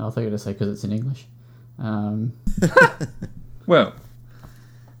 I thought you were going to say because it's in English. Well,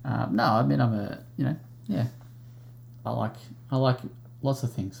 no, I mean I like lots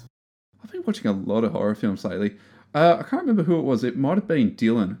of things. I've been watching a lot of horror films lately. I can't remember who it was. It might have been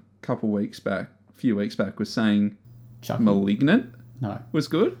Dylan a few weeks back, was saying Chucky? Malignant No, was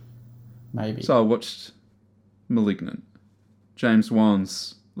good. maybe. So I watched Malignant, James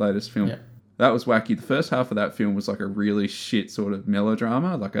Wan's latest film. Yeah. That was wacky. The first half of that film was like a really shit sort of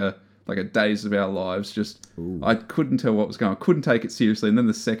melodrama, like a Days of Our Lives. Just I couldn't tell what was going on. I couldn't take it seriously. And then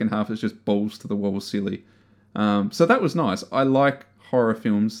the second half is just balls to the wall silly. So that was nice. I like horror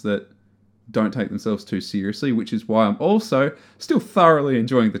films that don't take themselves too seriously, which is why I'm also still thoroughly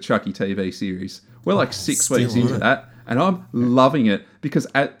enjoying the Chucky TV series. We're like 6 weeks into that, and I'm loving it because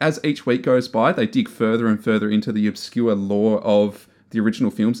as each week goes by, they dig further and further into the obscure lore of the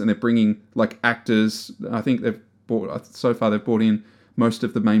original films, and they're bringing like actors. I think they've brought in most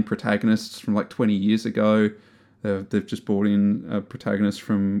of the main protagonists from like 20 years ago. They've just brought in a protagonist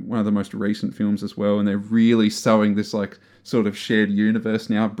from one of the most recent films as well, and they're really sewing this like sort of shared universe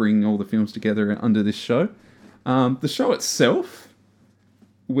now, bringing all the films together under this show. The show itself,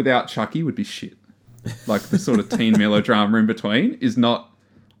 without Chucky, would be shit. Like the sort of teen melodrama in between is not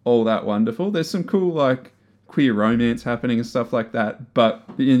all that wonderful. There's some cool like queer romance happening and stuff like that, but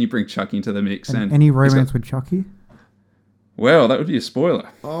then you bring Chucky into the mix. And any romance with Chucky? Well, that would be a spoiler.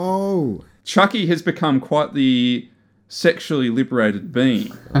 Oh. Chucky has become quite the sexually liberated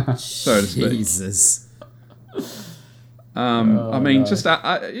being, so to speak. Jesus. Just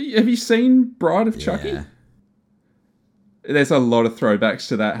have you seen Bride of Chucky? Yeah. there's a lot of throwbacks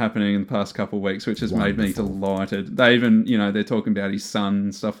to that happening in the past couple of weeks, which has made me delighted. They even, they're talking about his son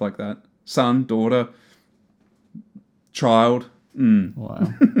and stuff like that. Son, daughter, child.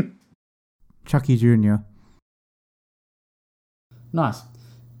 Wow. Chucky Jr. Nice.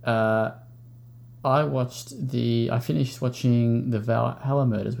 I finished watching the Valhalla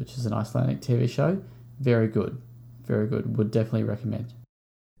Murders, which is an Icelandic TV show. Very good. Very good. Would definitely recommend.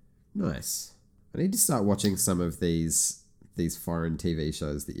 Nice. I need to start watching some of these foreign TV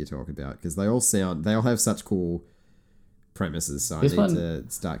shows that you talk about, because they all have such cool premises, so I need to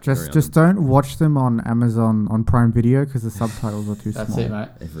start getting around. Just don't watch them on Amazon on Prime Video because the subtitles are too small. That's it, mate.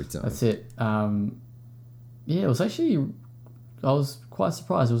 Every time. That's it. It was actually, I was quite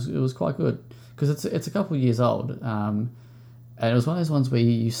surprised. It was quite good because it's a couple of years old. And it was one of those ones where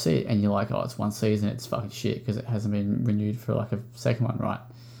you see it and you're like, oh, it's one season, it's fucking shit because it hasn't been renewed for like a second one, right?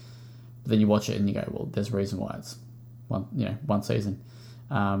 But then you watch it and you go, well, there's a reason why it's one season.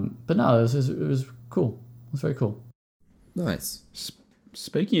 But no, it was cool. It was very cool. Nice.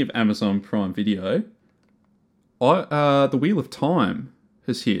 Speaking of Amazon Prime Video, the Wheel of Time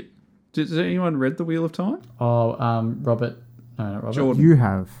has hit. Has anyone read the Wheel of Time? Oh, Robert. No, not Robert. Jordan. You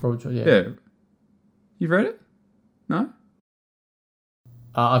have. Robert, yeah. Yeah. You've read it? No?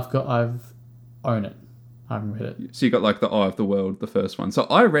 I've own it. I haven't read it. So you got like The Eye of the World, the first one. So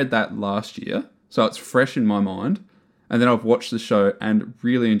I read that last year, so it's fresh in my mind. And then I've watched the show and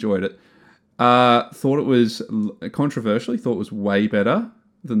really enjoyed it. Thought it was, controversially, thought it was way better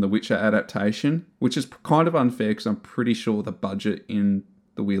than the Witcher adaptation, which is kind of unfair because I'm pretty sure the budget in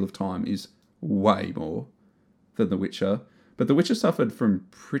The Wheel of Time is way more than The Witcher. But The Witcher suffered from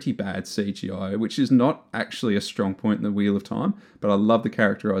pretty bad CGI, which is not actually a strong point in The Wheel of Time, but I love the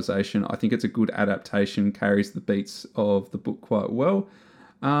characterization. I think it's a good adaptation, carries the beats of the book quite well.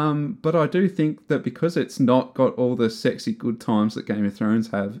 But I do think that because it's not got all the sexy good times that Game of Thrones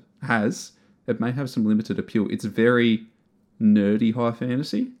has, it may have some limited appeal. It's very nerdy high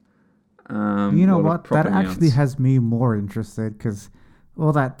fantasy. You know what? That actually has me more interested because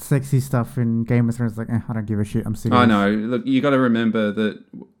all that sexy stuff in Game of Thrones, like, I don't give a shit. I'm serious. I know. Look, you got to remember that,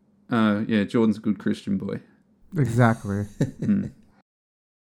 Jordan's a good Christian boy. Exactly. I'm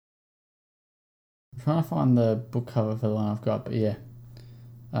trying to find the book cover for the one I've got, but yeah.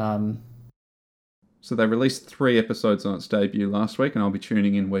 So they released 3 episodes on its debut last week, and I'll be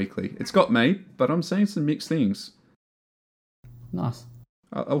tuning in weekly. It's got me, but I'm seeing some mixed things. Nice.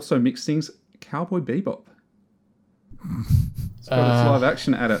 Also mixed things, Cowboy Bebop. It's got its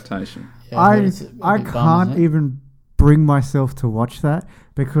live-action adaptation. Yeah, I can't even bring myself to watch that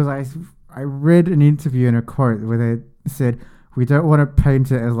because I read an interview and a quote where they said, we don't want to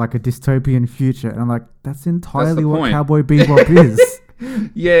paint it as like a dystopian future. And I'm like, that's entirely what Cowboy Bebop is.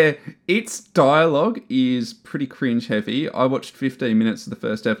 Yeah, its dialogue is pretty cringe heavy. I watched 15 minutes of the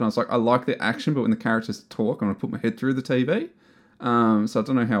first episode and I was like, I like the action, but when the characters talk, I'm going to put my head through the TV. So I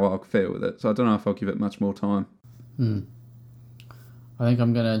don't know how I'll fare with it. So I don't know if I'll give it much more time. I think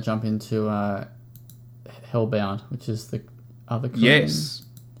I'm going to jump into Hellbound, which is the other Korean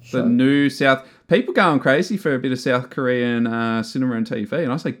show. The new South... People going crazy for a bit of South Korean cinema and TV,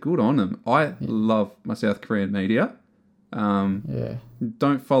 and I say good on them. I love my South Korean media.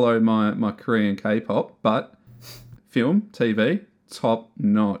 Don't follow my Korean K-pop, but film, TV, top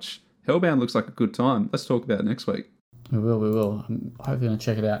notch. Hellbound looks like a good time. Let's talk about it next week. We will. I'm hopefully going to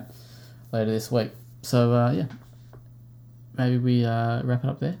check it out later this week. So, maybe we wrap it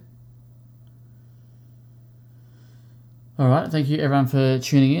up there. All right, thank you everyone for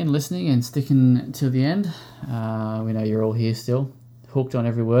tuning in, listening, and sticking till the end. We know you're all here still, hooked on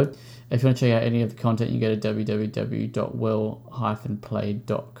every word. If you want to check out any of the content, you go to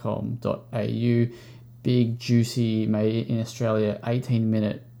www.well-played.com.au. Big, juicy, made in Australia,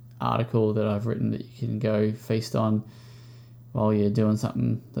 18-minute article that I've written that you can go feast on while you're doing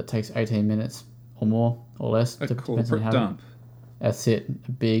something that takes 18 minutes or more or less. A corporate dump. That's it.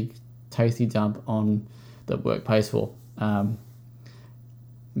 A big, tasty dump on that work pays for.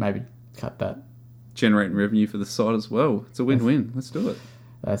 Maybe cut that. Generating revenue for the site as well. It's a win-win. Let's do it.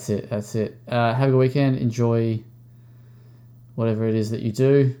 That's it. Have a good weekend. Enjoy whatever it is that you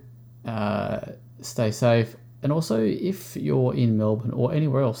do. Stay safe. And also, if you're in Melbourne or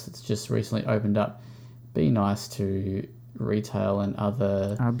anywhere else that's just recently opened up, be nice to retail and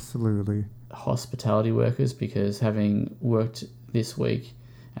other absolutely hospitality workers, because having worked this week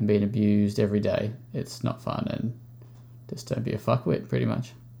and being abused every day, it's not fun, and just don't be a fuckwit, pretty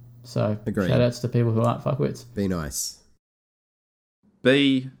much. So, shout outs to people who aren't fuckwits. Be nice.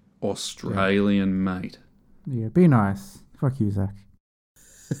 Be Australian, mate. Yeah, be nice. Fuck you, Zach.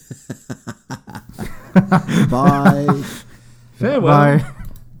 Bye. Farewell. Bye.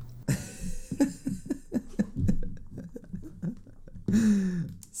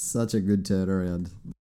 Such a good turnaround.